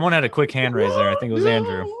 Someone had a quick hand raise there. I think it was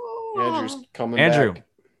Andrew. Andrew's coming Andrew. back.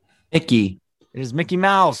 Mickey. It is Mickey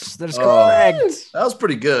Mouse. That is Oh. correct. That was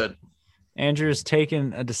pretty good. Andrew's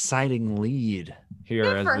taken a deciding lead here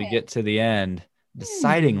Good as for we him. get to the end.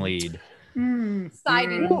 Deciding lead.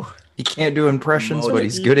 Exciting. He can't do impressions, but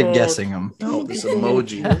he's good at guessing them. No, this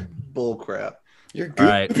emoji bull crap. Your All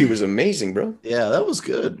right. goofy was amazing, bro. Yeah, that was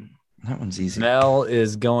good. That one's easy. Mel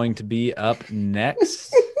is going to be up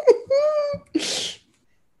next.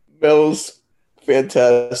 Mel's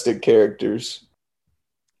fantastic characters.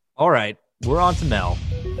 All right, we're on to Mel.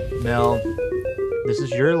 Mel, this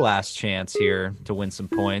is your last chance here to win some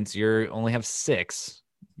points. You only have 6.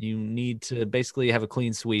 You need to basically have a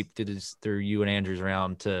clean sweep through you and Andrew's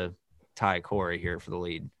round to tie Corey here for the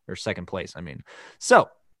lead, or second place, I mean. So,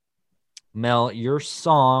 Mel, your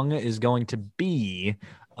song is going to be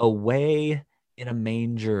Away in a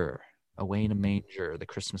Manger. Away in a Manger, the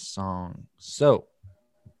Christmas song. So,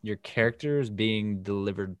 your character is being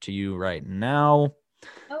delivered to you right now.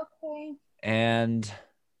 Okay. And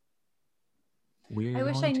we're I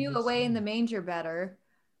wish going I to knew get Away in the started. Manger better.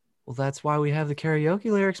 Well, that's why we have the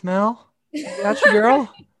karaoke lyrics, Mel. Got you,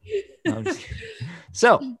 girl. No, I'm just kidding.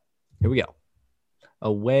 So, here we go.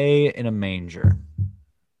 Away in a Manger.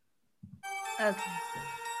 Okay.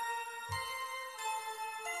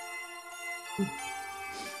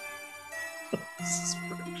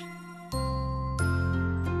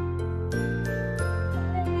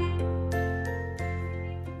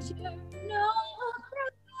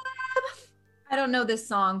 I don't know this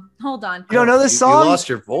song. Hold on. You don't know this You song? lost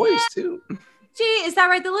your voice too. Gee, is that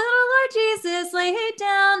right? The little Lord Jesus laid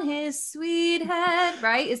down his sweet head.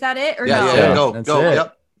 Right? Is that it or Yeah, no? yeah, Yeah, go, that's go. it.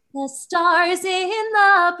 Yep. The stars in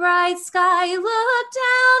the bright sky looked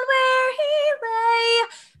down where he lay.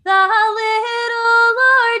 The little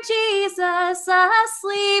Lord Jesus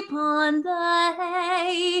asleep on the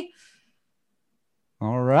hay.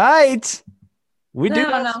 All right. We do No,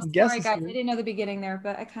 have no, some sorry guesses guys. I here. didn't know the beginning there,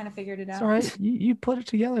 but I kind of figured it It's out. all right. You put it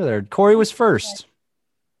together there. Corey was first.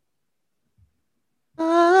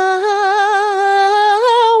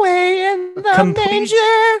 Away in the Complete.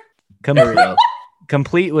 manger.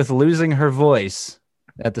 Complete with losing her voice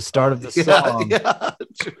at the start of the song. Yeah.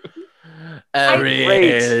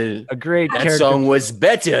 Ariel. A great That character. song was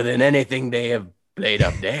better than anything they have played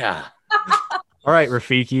up there. All right,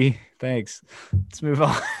 Rafiki. Thanks. Let's move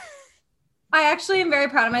on. I actually am very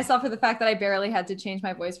proud of myself for the fact that I barely had to change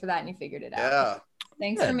my voice for that and you figured it out. Yeah.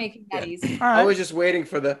 Thanks for making that easy. All I right. was just waiting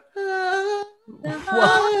for the.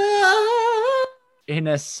 In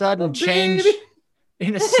a sudden Oh, change,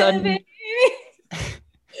 baby.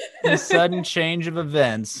 in a sudden change of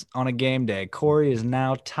events on a game day, Corey is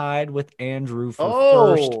now tied with Andrew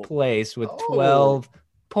for first place with 12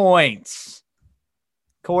 points.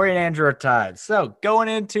 Corey and Andrew are tied. So going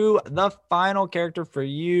into the final character for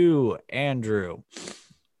you, Andrew.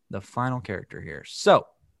 The final character here. So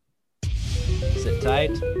sit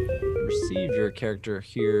tight. Receive your character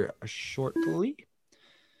here shortly.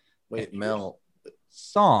 Wait, Mel.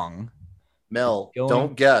 Song. Mel, Going-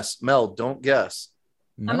 don't guess. Mel, don't guess.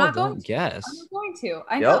 I'm not don't going to. guess. I'm not going to.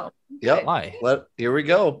 I Yep. know. Yep. Why? Here we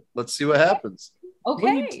go. Let's see what happens.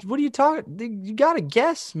 Okay. What are you talking? You got to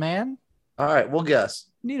guess, man. All right, we'll guess.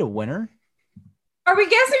 You need a winner. Are we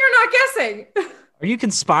guessing or not guessing? Are you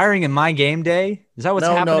conspiring in my game day? Is that what's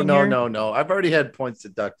No, happening here? no. I've already had points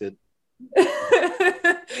deducted.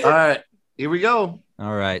 All right, here we go.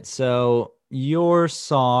 All right. So your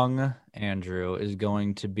song, Andrew, is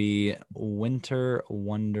going to be Winter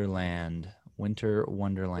Wonderland. Winter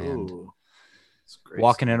Wonderland. Ooh, it's great.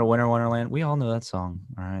 Walking in a Winter Wonderland. We all know that song.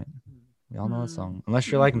 All right. We all know that song. Unless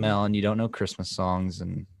you're like Mel and you don't know Christmas songs,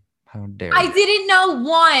 and how dare I you. didn't know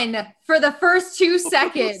one for the first 2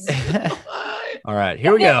 seconds. All right.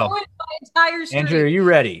 Here we go. My entire stream. Andrew, are you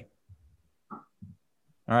ready? All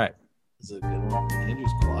right. This is a good one.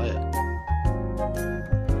 Andrew's quiet.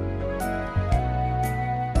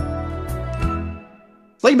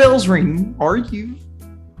 Sleigh bells ring. Are you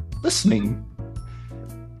listening?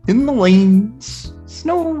 In the lanes,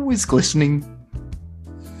 snow is glistening.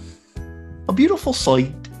 A beautiful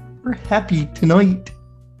sight. We're happy tonight.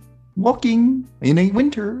 Walking in a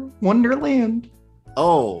winter wonderland.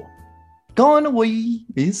 Oh, Gone away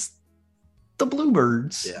is the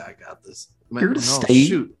bluebirds. yeah, I got this. Here to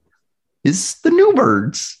stay. Is the new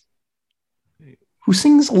birds. Who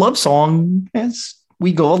sings a love song as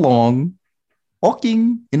we go along.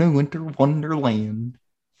 Walking in a winter wonderland.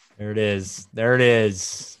 There it is. There it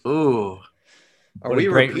is. Ooh. Are What a we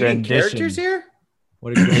great repeating rendition. characters here?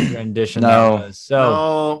 What a great rendition No. that was.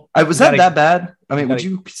 So No. Was You that gotta- that bad? I mean, you would gotta-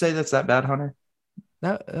 you say that's that bad, Hunter?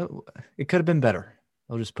 that, it could have been better.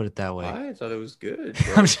 I'll just put it that way. I thought it was good.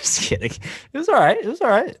 I'm just kidding. It was all right. It was all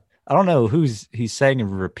right. I don't know he's saying a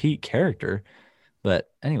repeat character, but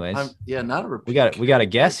anyways, Yeah, not a repeat. we got a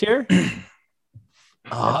guess here.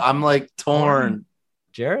 I'm like torn.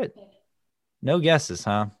 Jarrett, no guesses,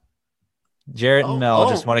 huh? Jarrett and Oh, Mel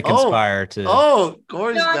just want to conspire to. Oh,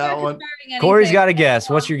 Corey's No, I'm got not one. conspiring Corey's anything. got a guess.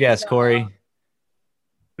 What's your guess, Corey?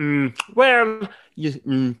 Well,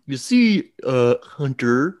 you see,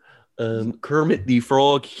 Hunter, Kermit the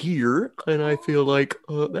Frog here, and I feel like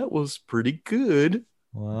that was pretty good.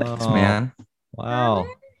 Wow, Thanks, man. Wow,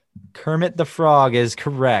 Kermit the Frog is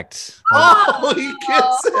correct. Oh, he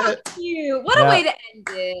gets it. Cute. What a Yeah. way to end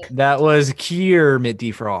it. That was Kermit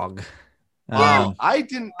the Frog. Wow. I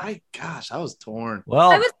was torn.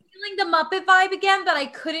 Well, I was feeling the Muppet vibe again, but I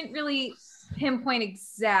couldn't really pinpoint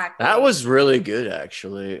exactly. That was really good,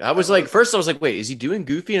 actually. I was like, first I was like, wait, is he doing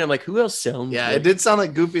Goofy? And I'm like, who else sounds? Yeah, like- it did sound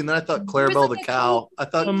like Goofy, and then I thought Clarabelle the like a cow. I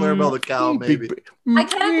thought Um, Clarabelle the cow, hey, maybe. I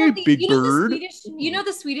kind of hey, thought the, big you know bird.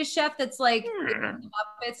 the Swedish chef that's like in the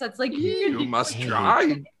Muppets. That's like You must Hey. try.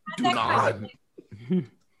 Do that kind not. of-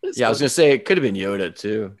 Yeah, I was gonna say it could have been Yoda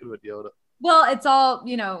too. Good with Yoda. Well, it's all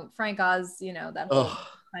Frank Oz. That whole Oh,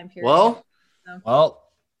 time period. well, well,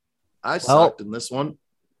 I sucked in this one.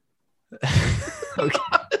 okay.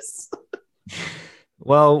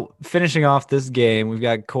 Well, finishing off this game, we've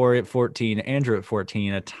got Corey at 14, Andrew at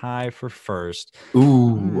 14, a tie for first.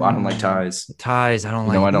 Ooh, I don't like ties. Ties, I don't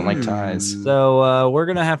like. No, I don't like ties. So we're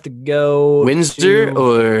gonna have to go Windsor to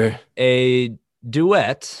or a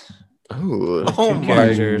duet. oh, Oh Two my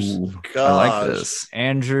characters, Ooh, I gosh. like this.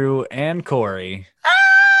 Andrew and Corey,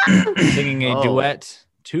 singing a Oh. duet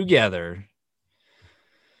together.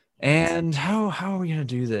 And how are we gonna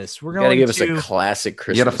do this? We're gotta going give us to. a classic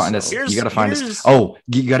Christmas. You gotta find us. song. Here's- You gotta find us. here's- Oh,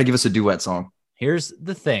 you gotta give us a duet song. Here's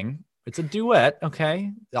the thing. It's a duet,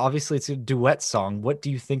 okay? Obviously, it's a duet song. What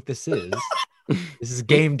do you think this is? This is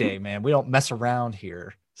game day, man. We don't mess around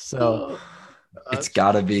here. So It's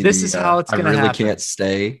gotta be. This is how it's I gonna really happen. can't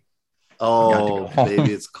stay. Oh, got to go.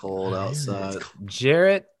 baby, it's cold outside.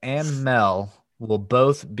 Jarrett and Mel will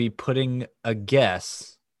both be putting a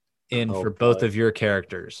guess in Oh, for both boy. of your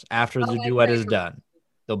characters after the Okay, duet is great. done.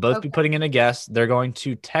 They'll both be Okay. putting in a guess. They're going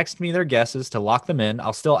to text me their guesses to lock them in.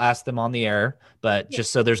 I'll still ask them on the air, but Yeah.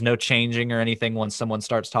 just so there's no changing or anything once someone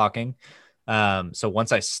starts talking. So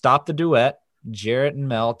once I stop the duet, Jarrett and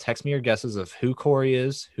Mel text me your guesses of who Corey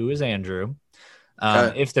is, who is Andrew.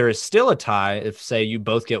 Okay. If there is still a tie, if say you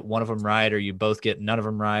both get one of them right or you both get none of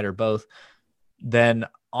them right or both, then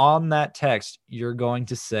on that text, you're going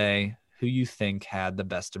to say who you think had the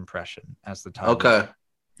best impression as the tie. Okay.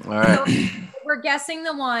 All right. So we're guessing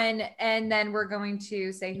the one, and then we're going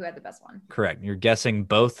to say who had the best one. Correct. You're guessing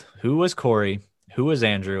both who was Corey, who was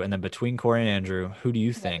Andrew, and then between Corey and Andrew, who do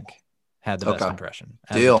you think had the best Okay. impression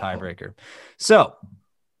as Deal. the tiebreaker? So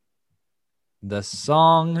the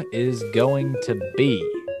song is going to be.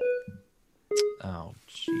 Oh,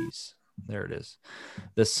 jeez. There it is.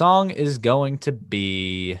 The song is going to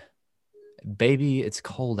be Baby, It's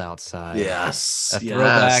Cold Outside. Yes. A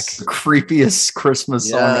throwback. Yes. The creepiest Christmas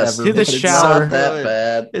song Yes. ever. To the but it's shower. so Not that good.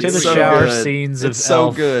 bad. To It's the so shower good. scenes of It's so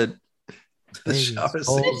Elf. good. The Baby, shower it's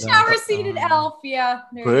cold scene. The shower outside. seated elf. Yeah.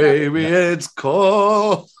 There you go. Baby, it's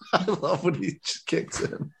cold. I love when he just kicks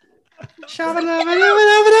in.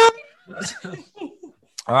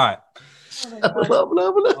 All right. Oh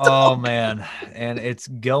my God. Oh man, and it's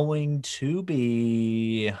going to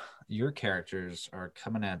be your characters are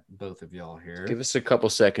coming at both of y'all here. Give us a couple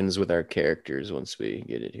seconds with our characters once we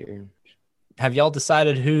get it here. Have y'all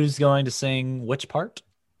decided who's going to sing which part?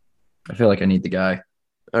 I feel like I need the guy.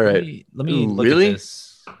 All Let right. me, let me Ooh, look really? at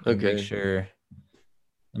this. and Okay. Make sure.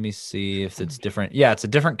 Let me see if it's different. Yeah, it's a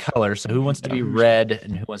different color. So who wants to be red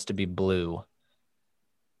and who wants to be blue?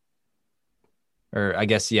 Or I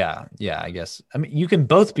guess, yeah, I guess. I mean, you can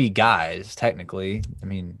both be guys, technically. I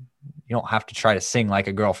mean, you don't have to try to sing like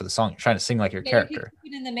a girl for the song. You're trying to sing like your Yeah, character. You can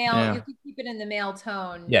keep it in the male. Yeah. You can keep it in the male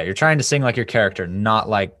tone. Yeah, you're trying to sing like your character, not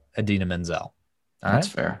like Adina Menzel. All That's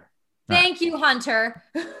right. fair. Thank you, Hunter.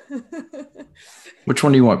 Which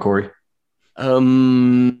one do you want, Corey?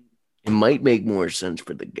 It might make more sense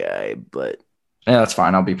for the guy, but Yeah, that's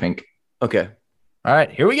fine. I'll be pink. okay. All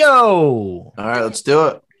right, here we go. All right, let's do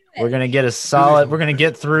it. We're gonna get a solid. We're gonna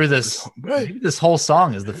get through this. Maybe this whole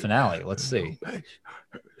song is the finale. Let's see.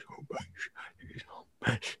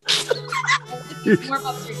 Warm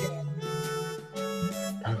up your ear.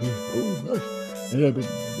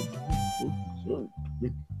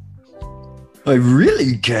 I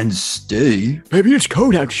really can't stay. Maybe it's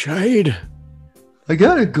cold outside. I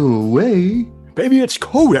gotta go away. Maybe it's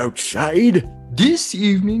cold outside. This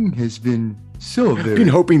evening has been so very,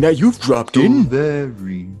 hoping that you've dropped so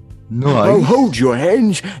very Oh, nice. hold your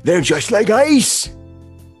hands. They're just like ice.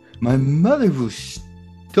 My mother will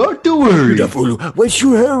start to worry. Beautiful. What's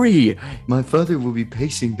your hurry? My father will be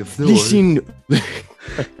pacing the floor. Listen.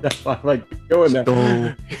 That's why I like going there.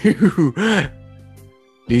 So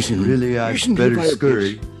Listen. really, I listen to the better fireplace.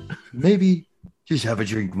 scurry. Maybe just have a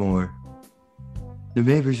drink more. The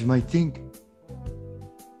neighbors might think.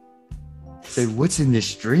 Say, what's in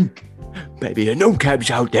this drink? Maybe a no cab's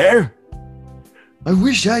out there. I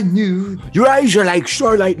wish I knew. Your eyes are like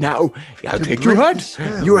starlight now. I'll To take your break hat. the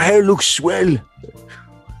spell. Your hair looks swell.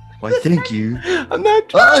 Why, thank you. I'm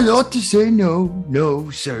not. I ought to say no. No,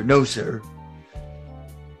 sir. No, sir.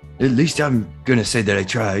 At least I'm gonna say that I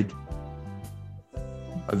tried.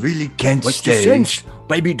 I really can't What's the stay. sense?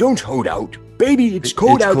 Baby, don't hold out. Baby, it's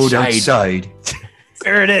cold It's cold outside. outside.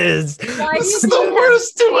 There it is. Why do you This is do the that?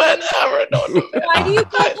 worst duet ever. No. Why do you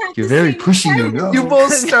both have You're the very same pushy, you voice? know. You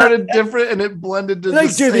both started different and it blended to the I like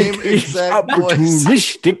to same think it's exact voice.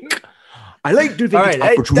 opportunistic. I like to think All right. it's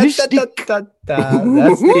Hey, opportunistic.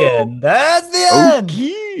 That's the end. That's the end.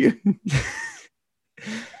 Okay.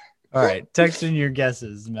 All right. Text in your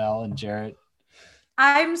guesses, Mel and Jarrett.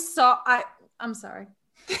 I'm sorry.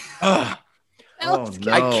 Oh, no.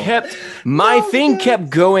 I kept my thing kept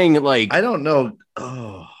going like I don't know.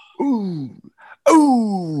 Oh.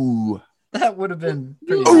 ooh. That would have been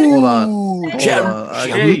pretty. Hold on. Ooh, Hold Jar- on.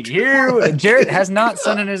 Hey, here, Jarrett has not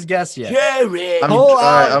sent in his guess yet. Jared. All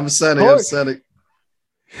right, on. I'm sending. Hold- I'm sending.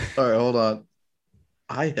 All right, hold on.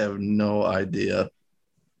 I have no idea.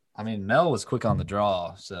 I mean, Mel was quick on the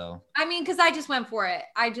draw, so I mean, because I just went for it.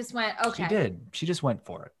 I just went, okay. she did. She just went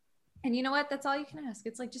for it. And you know what? That's all you can ask.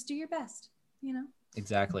 It's like, just do your best, you know?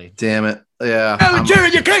 Exactly. Damn it. Yeah. Oh,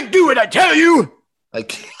 Jared, you can't do it, I tell you. I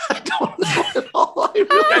can't. I don't know at all. I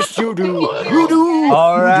really Yes, you do. don't know. You do.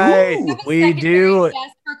 All right, Have a we secondary do.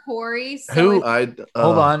 guess for Corey. So Who- Hold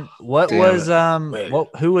uh, on. What damn was Well,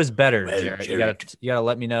 who was better, well, Jarrett? Jarrett. You gotta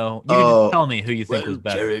let me know. You can Oh. just tell me who you think Well, was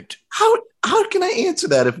better. Jarrett. How can I answer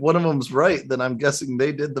that if one of them's right? Then I'm guessing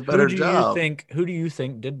they did the better Who job. do you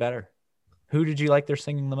think did better? Who did you like their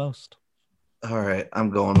singing the most? All right, I'm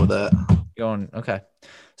going with that. Okay.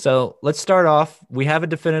 So let's start off. We have a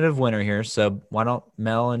definitive winner here. So why don't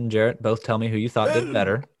Mel and Jarrett both tell me who you thought did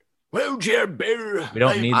better? Well, Jarrett Bear. We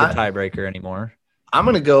don't need the I- tiebreaker anymore. I'm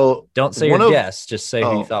gonna go. Don't say one your of- guess. Just say who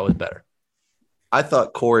Oh. you thought was better. I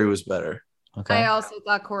thought Corey was better. Okay. I also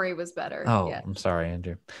thought Corey was better. Oh, Yeah. I'm sorry,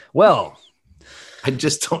 Andrew. Well, I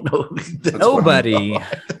just don't know. That's nobody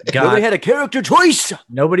Nobody got had a character choice.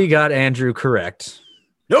 Andrew correct.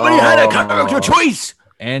 Nobody had a Oh. character choice.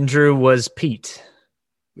 Andrew was Pete.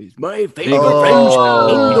 He's my favorite Oh.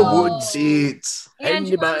 friends in the woods. Seats.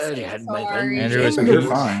 Andrew, I'm Anybody so had my sorry. friends Andrew is in Pete. the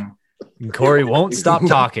woods. Fine. And Corey won't stop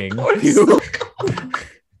talking.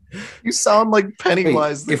 You sound like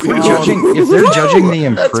Pennywise. the If we're clown. judging, if they're judging the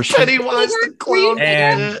That's impression, Pennywise the clown.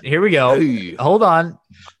 And here we go. Hey, Hold on.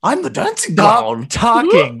 I'm the dancing Stop clown.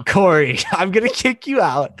 talking, Corey. I'm gonna kick you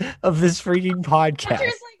out of this freaking podcast.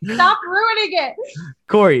 Hunter's like, stop ruining it.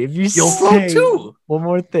 Corey, if you You'll say float too. one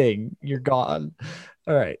more thing, you're gone.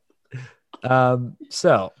 All right.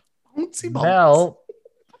 So Bouncy bumps.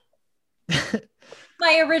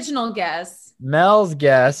 My original guess. Mel's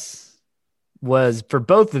guess was for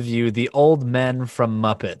both of you the old men from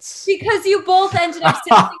Muppets. Because you both ended up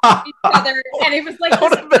sitting with each other, and it was like That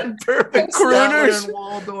would this. have been perfect. Crooners. Statler and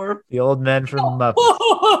Waldorf. The old men from Muppets.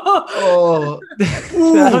 Oh,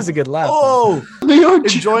 That was a good laugh. oh! they are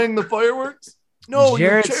Enjoying the fireworks? No,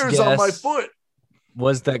 Jarrett's your chair's on my guess- foot.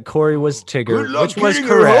 Was that Corey was good Tigger, luck which was getting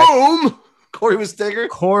her correct. home. Corey was Tigger.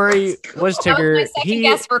 Corey was That was my Tigger. second He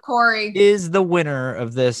guess for Corey. is the winner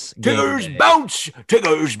of this game. Tiggers day. bounce.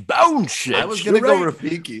 Tiggers bounce. I was That's gonna go right.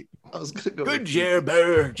 Rafiki. I was gonna go. Good Rafiki. Jer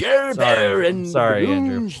Bear. Jer Sorry. Bear and Sorry, the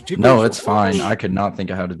Andrew. balloons. Tiggers No, it's are- fine. I could not think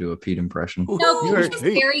of how to do a Pete impression. No, You're he's just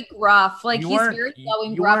Pete. very gruff. Like You he's weren't- very low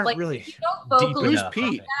and you gruff. weren't Like really if you don't deep vocally enough do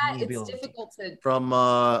on it. that, You need to be it's able to- difficult to.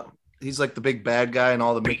 From he's like the big bad guy in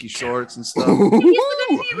all the Mickey shorts and stuff.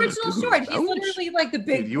 He's the original short. He's literally like the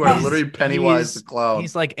big. Dude, you are literally Pennywise the He's- clown.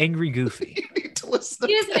 He's like angry goofy. You need to listen.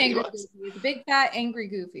 He to is an angry Pennywise. goofy. He's a big fat angry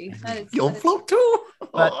goofy. That is. You'll that is- float too.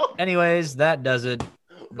 But anyways, that does it.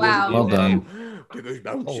 Wow. Well done. Tiggers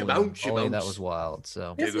bounce. Holy, Bounce. holy, that bounce. was wild.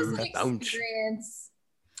 So This was an Tiggers bounce. experience.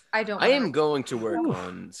 I don't. I know. am going to work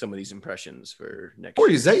on some of these impressions for next Corey,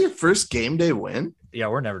 year. is that your first game day win? yeah,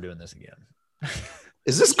 we're never doing this again.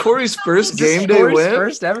 Is this Corey's first Is this game day Corey's win?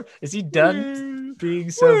 First ever? Is he done being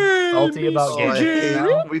so salty about Oh, games? I hate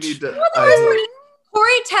now? it. We need to. Corey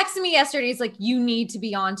texted me yesterday. He's like, "You need to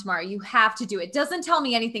be on tomorrow. You have to do it." Doesn't tell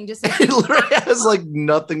me anything. Just It literally has like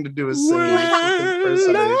nothing to do with singing. It's just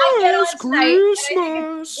impersonation. I get on tonight, and I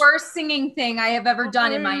think it's the worst singing thing I have ever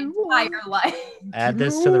done in my entire life. Add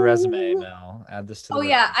this to the resume, Mel. Add this to the Oh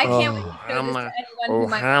yeah, I can't wait Oh, to show this to anyone Oh, who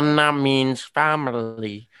might. Hannah means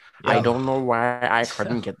family. I Yeah. don't know why I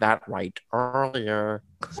couldn't get that right earlier.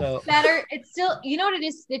 So Better. It's still. You know what it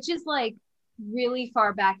is? Stitch is like really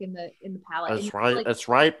far back in the palette. It's And right. like, It's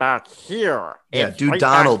right back here. Yeah, It's do right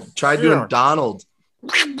Donald. back Try here. doing Donald.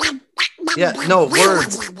 Yeah, no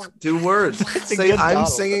words. Do words. It's a Say good I'm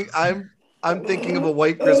Donald. singing. I'm thinking of a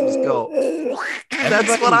White Christmas. Go.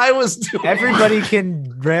 That's what I was doing. everybody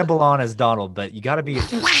can ramble on as Donald, but you got to be a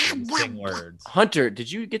teacher and sing words. Hunter,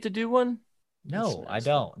 did you get to do one? No, I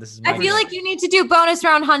don't. This is my I feel like you need to do bonus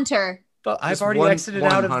round Hunter. But I've Just already one- exited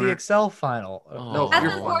one out of the Hunter. Excel file. No, That's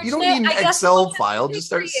you're, unfortunate. you don't need an I guess Excel we'll have to file. do Just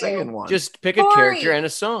start for you. singing one. Just pick a Corey. character and a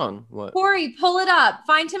song. What? Corey, pull it up.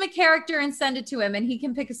 Find him a character and send it to him, and he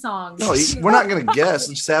can pick a song. no, we're not gonna guess.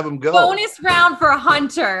 Just have him go. Bonus round for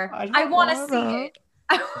Hunter. I don't I want to wanna. see it.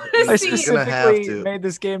 I I want You're to see gonna it. have specifically to. made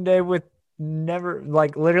this game day with never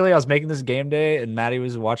like literally I was making this game day and Maddie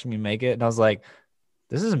was watching me make it and I was like,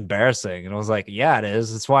 this is embarrassing. And I was like, yeah, it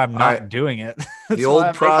is. That's why I'm not Alright. doing it. That's The why old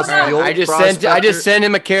I'm pros. making it. The old I just prospector. sent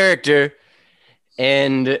him a character,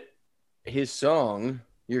 and his song.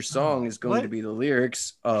 Your song is going What? to be the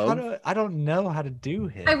lyrics How of. do, I don't know how to do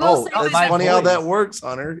him. I will Oh, say that's this. my funny how voice. that works,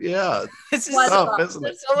 Hunter. Yeah, This is What tough, the- isn't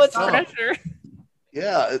it? so much Tough. pressure.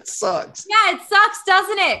 Yeah, it sucks. Yeah, it sucks,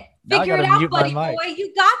 doesn't it? Now I Figure it gotta out, mute my buddy mic. boy.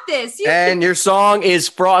 You got this. You And your song is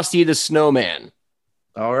Frosty the Snowman.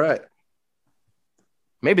 All right,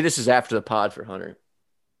 Maybe this is after the pod for Hunter.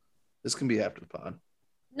 this can be after the pod.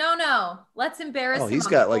 No. Let's embarrass Oh, him. he's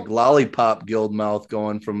on got the like whole- lollipop guild mouth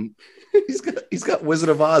going from. He's got Wizard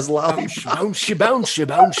of Oz Bouncy, lollipop. bouncy, bouncy,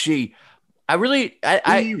 bouncy. I really,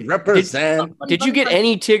 I represent. did you get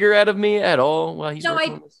any Tigger out of me at all while he's No,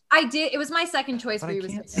 working on this? I did. It was my second choice for you.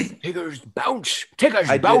 Tigger's bounce. Tigger's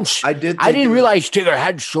I bounce. I did. I think didn't it- realize Tigger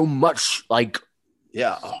had so much like.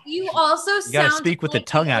 Yeah. You also You gotta sound speak with the like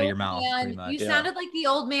tongue out of old your mouth, man- pretty much. You Yeah. sounded like the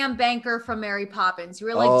old man banker from Mary Poppins. You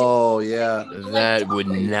were like, Oh yeah. That would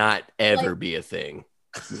not ever be a thing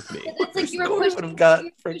with me. it's like you were Corey pushing, would've got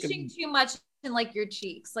you were pushing too much in like your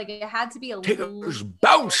cheeks. Like it had to be a little. Tigger's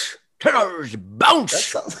bounce. Tigger's bounce. That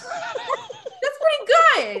sounds That's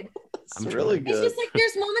pretty good. it's really It's good. just like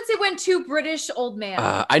there's moments it went too British old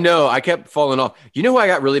man. I know. I kept falling off. You know who I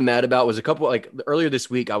got really mad about was a couple like earlier this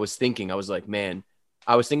week. I was thinking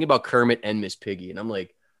about Kermit and Miss Piggy, and I'm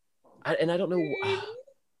like, I don't know.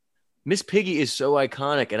 Miss Piggy is so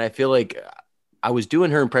iconic, and I feel like I was doing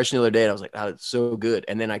her impression the other day, and I was like, oh, it's so good.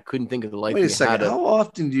 And then I couldn't think of the life. Wait a second. How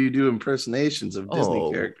often do you do impressions of Disney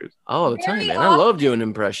Oh. characters? All the time, Very man. I often. love doing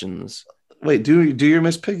impressions. Wait, do your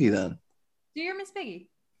Miss Piggy then? Do your Miss Piggy.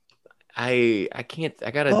 I can't. I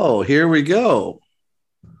gotta. Oh, here we go.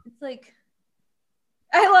 It's like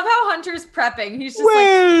I love how Hunter's prepping. He's just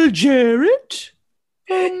Well, Jared.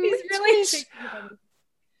 like he's really thinking about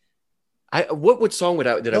it. What song would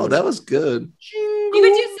I? Oh, that was good. You would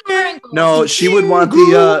do Silver and Gold. No, she would want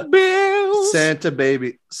the Santa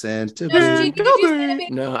baby. Santa No, she baby. could do Santa Baby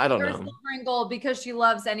No, I don't or know. Silver and Gold because she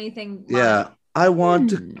loves anything. Yeah. I want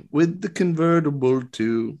to, with the convertible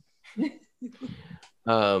too.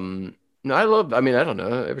 No, I love. I mean, I don't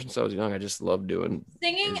know. Ever since I was young, I just love doing.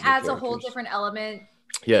 Singing Disney adds a whole characters. different element.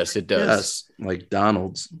 Yes, it does. Yes, like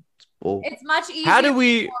Donald's. It's bull. It's much easier How do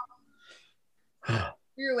we?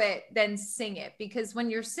 through it than sing it because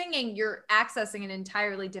when you're singing, you're accessing an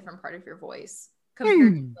entirely different part of your voice compared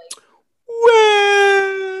to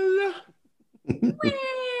Well, like,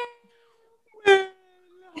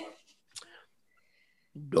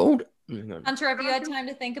 don't. Hunter, have you had time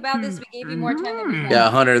to think about this? We gave you more time than we Yeah,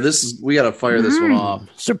 Hunter, we got to fire this one off.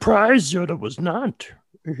 Surprised Yoda was not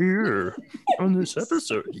here on this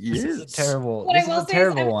episode. This is a terrible. What This I will is a say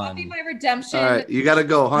terrible is I'm one. having my redemption. All right, you got to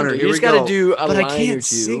go, Hunter. You Here we just got to go. do a But I line or can't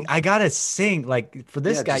two. sing. I gotta sing. Like for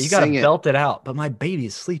this Yeah, guy, just you gotta sing it. belt it out. But my baby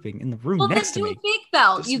is sleeping in the room Well, then next to do a me. big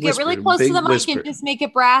belt. Just You get really whisper, close to big the mic whisper. and just make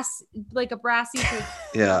it brass, like a brassy.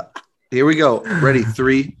 Yeah. Here we go. Ready?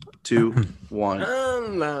 3, 2, 1.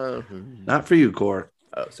 Not for you, Core.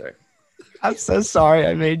 Oh, sorry. I'm so sorry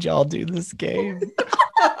I made y'all do this game.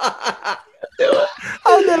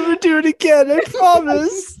 I'll never do it again, I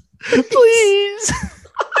promise. Please.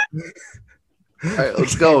 All right,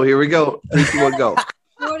 let's go. Here we go. 3, 2, 1, go.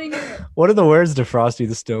 What are the words to Frosty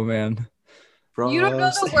the Snowman? You don't know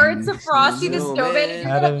the words of Frosty the Snowman. And you're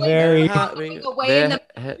Had gonna a play very- something away in the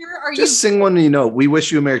picture? Are Just sing one you know. We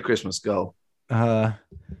wish you a Merry Christmas. Go.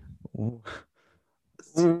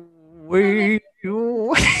 We.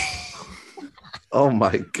 Oh my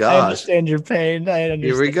I gosh. understand your pain. I understand.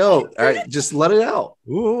 Here we go. All right, just let it out.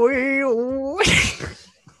 We.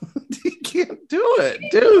 You can't do it,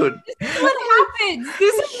 dude. This is what happens.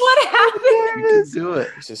 This is what happens. You can do it.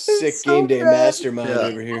 It's a sick so game day bad. mastermind Yeah.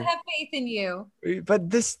 over I here. have faith in you. But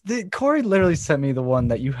Corey literally sent me the one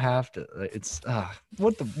that you have to. It's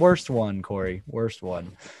what the worst one, Corey. Worst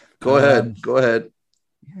one. Go ahead. Go ahead.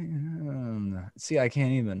 See, I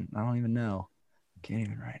can't even. I don't even know. Can't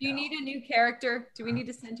even write. Do you need a new character? Do we need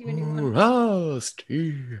to send you a new one?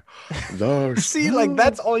 Rusty, the See, like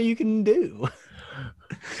that's all you can do.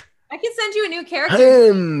 I can send you a new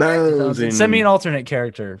character. Send me an alternate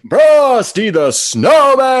character. Frosty the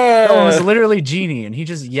Snowman. No, it's literally Genie, and he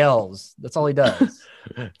just yells. That's all he does.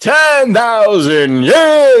 10,000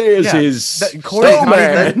 years. Yeah, His Corey's not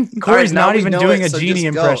snowman. even, Corey's now not we even know doing it, a so Genie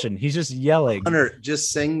just go. impression. He's just yelling. Hunter,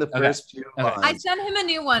 just sing the first few Okay. I lines. sent him a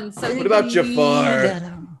new one. So What about Jafar?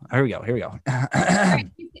 Here we go. Here we go.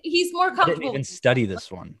 He's more I didn't comfortable. even study this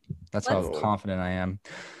one. That's how Let's- confident I am.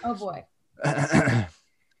 Oh boy.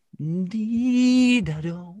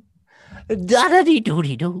 Dee-da-do.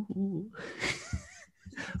 Da-da-dee-doo-dee-doo.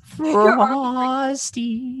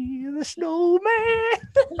 Frosty the Snowman.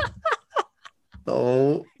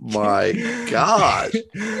 Oh my gosh.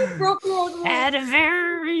 Broke your own rule. Had a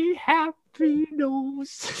very happy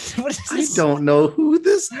nose. What is I this? don't know who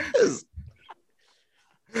this is.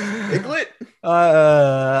 Piglet.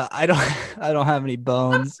 I don't have any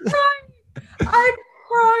bones. I'm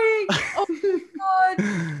crying. Oh my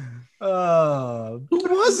god. Who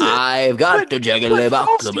was it? I've got to jiggly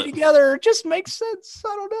Frosty together just makes sense. I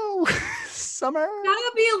don't know. Summer.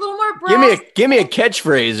 Gotta be a little more brass. Give me a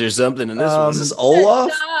catchphrase or something in this one. Is this Olaf?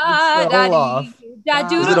 Da, da, Olaf. dee, da,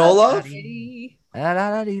 doo, Is it da, Olaf? dee.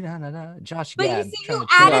 Josh But Gad. you see, trying you to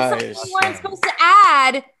cheat. added Nice. something you weren't supposed to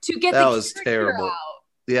add to get That the was character terrible. out.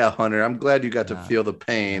 Yeah, Hunter. I'm glad you got to feel the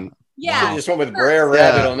pain. Yeah. Just went with Brer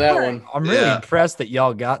Rabbit on that Sure. one. I'm really Yeah. impressed that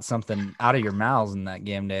y'all got something out of your mouths in that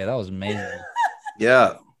game day. That was amazing.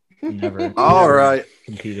 Yeah. Never. All never right.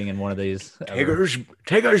 Competing in one of these. ever.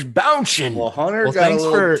 Tigers bouncing. Well, Hunter Well, got thanks a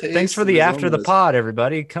little for taste thanks for of the his after the own pod,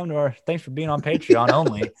 everybody. Come to our. Thanks for being on Patreon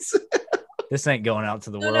only. This ain't going out to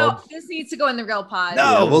the No, world. no, this needs to go in the real pod. No.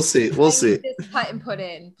 Yeah, we'll see. We'll I see. need this cut and put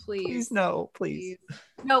in, please. Please no, please.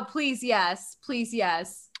 No, please, yes. Please,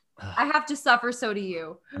 yes. I have to suffer, so do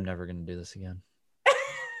you. I'm never gonna do this again.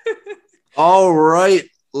 All right,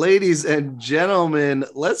 ladies and gentlemen,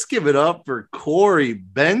 let's give it up for Corey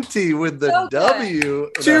Benty with the So good. W.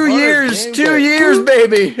 2 years, 2 years,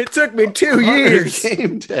 baby. It took me 2 years.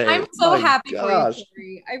 Game day. I'm so My happy gosh. for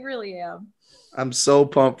you, Corey. I really am. I'm so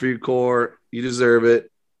pumped for you, Core. You deserve it.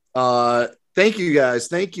 Thank you, guys.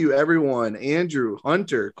 Thank you, everyone. Andrew,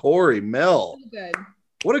 Hunter, Corey, Mel. So good.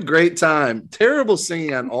 What a great time. Terrible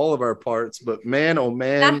singing on all of our parts, but man, oh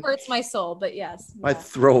man, That hurts my soul, but yes. my yeah.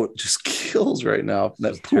 throat just kills right now. That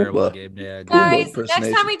It's terrible Poopa. game day. I did. Guys, Guys, impersonation.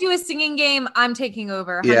 next time we do a singing game, I'm taking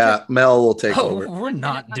over. Yeah, Hunter- Mel will take Oh, over. we're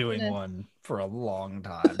not I'm doing gonna- one for a long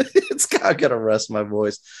time. It's got to rest my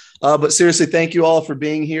voice. But seriously, thank you all for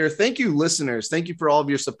being here. Thank you, listeners. Thank you for all of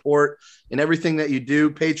your support and everything that you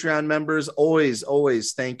do. Patreon members, always,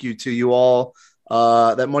 always thank you to you all.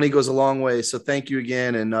 That money goes a long way. So thank you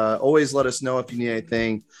again. And always let us know if you need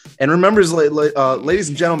anything. And remember, ladies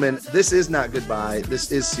and gentlemen, this is not goodbye.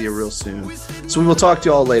 This is see you real soon. So we will talk to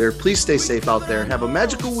you all later. Please stay safe out there and have a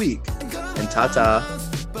magical week. And ta-ta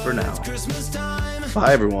for now.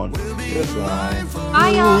 Bye, everyone. Goodbye. Bye,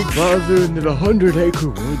 y'all. Father in the 100-acre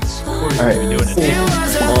woods. All right, doing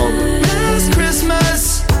it.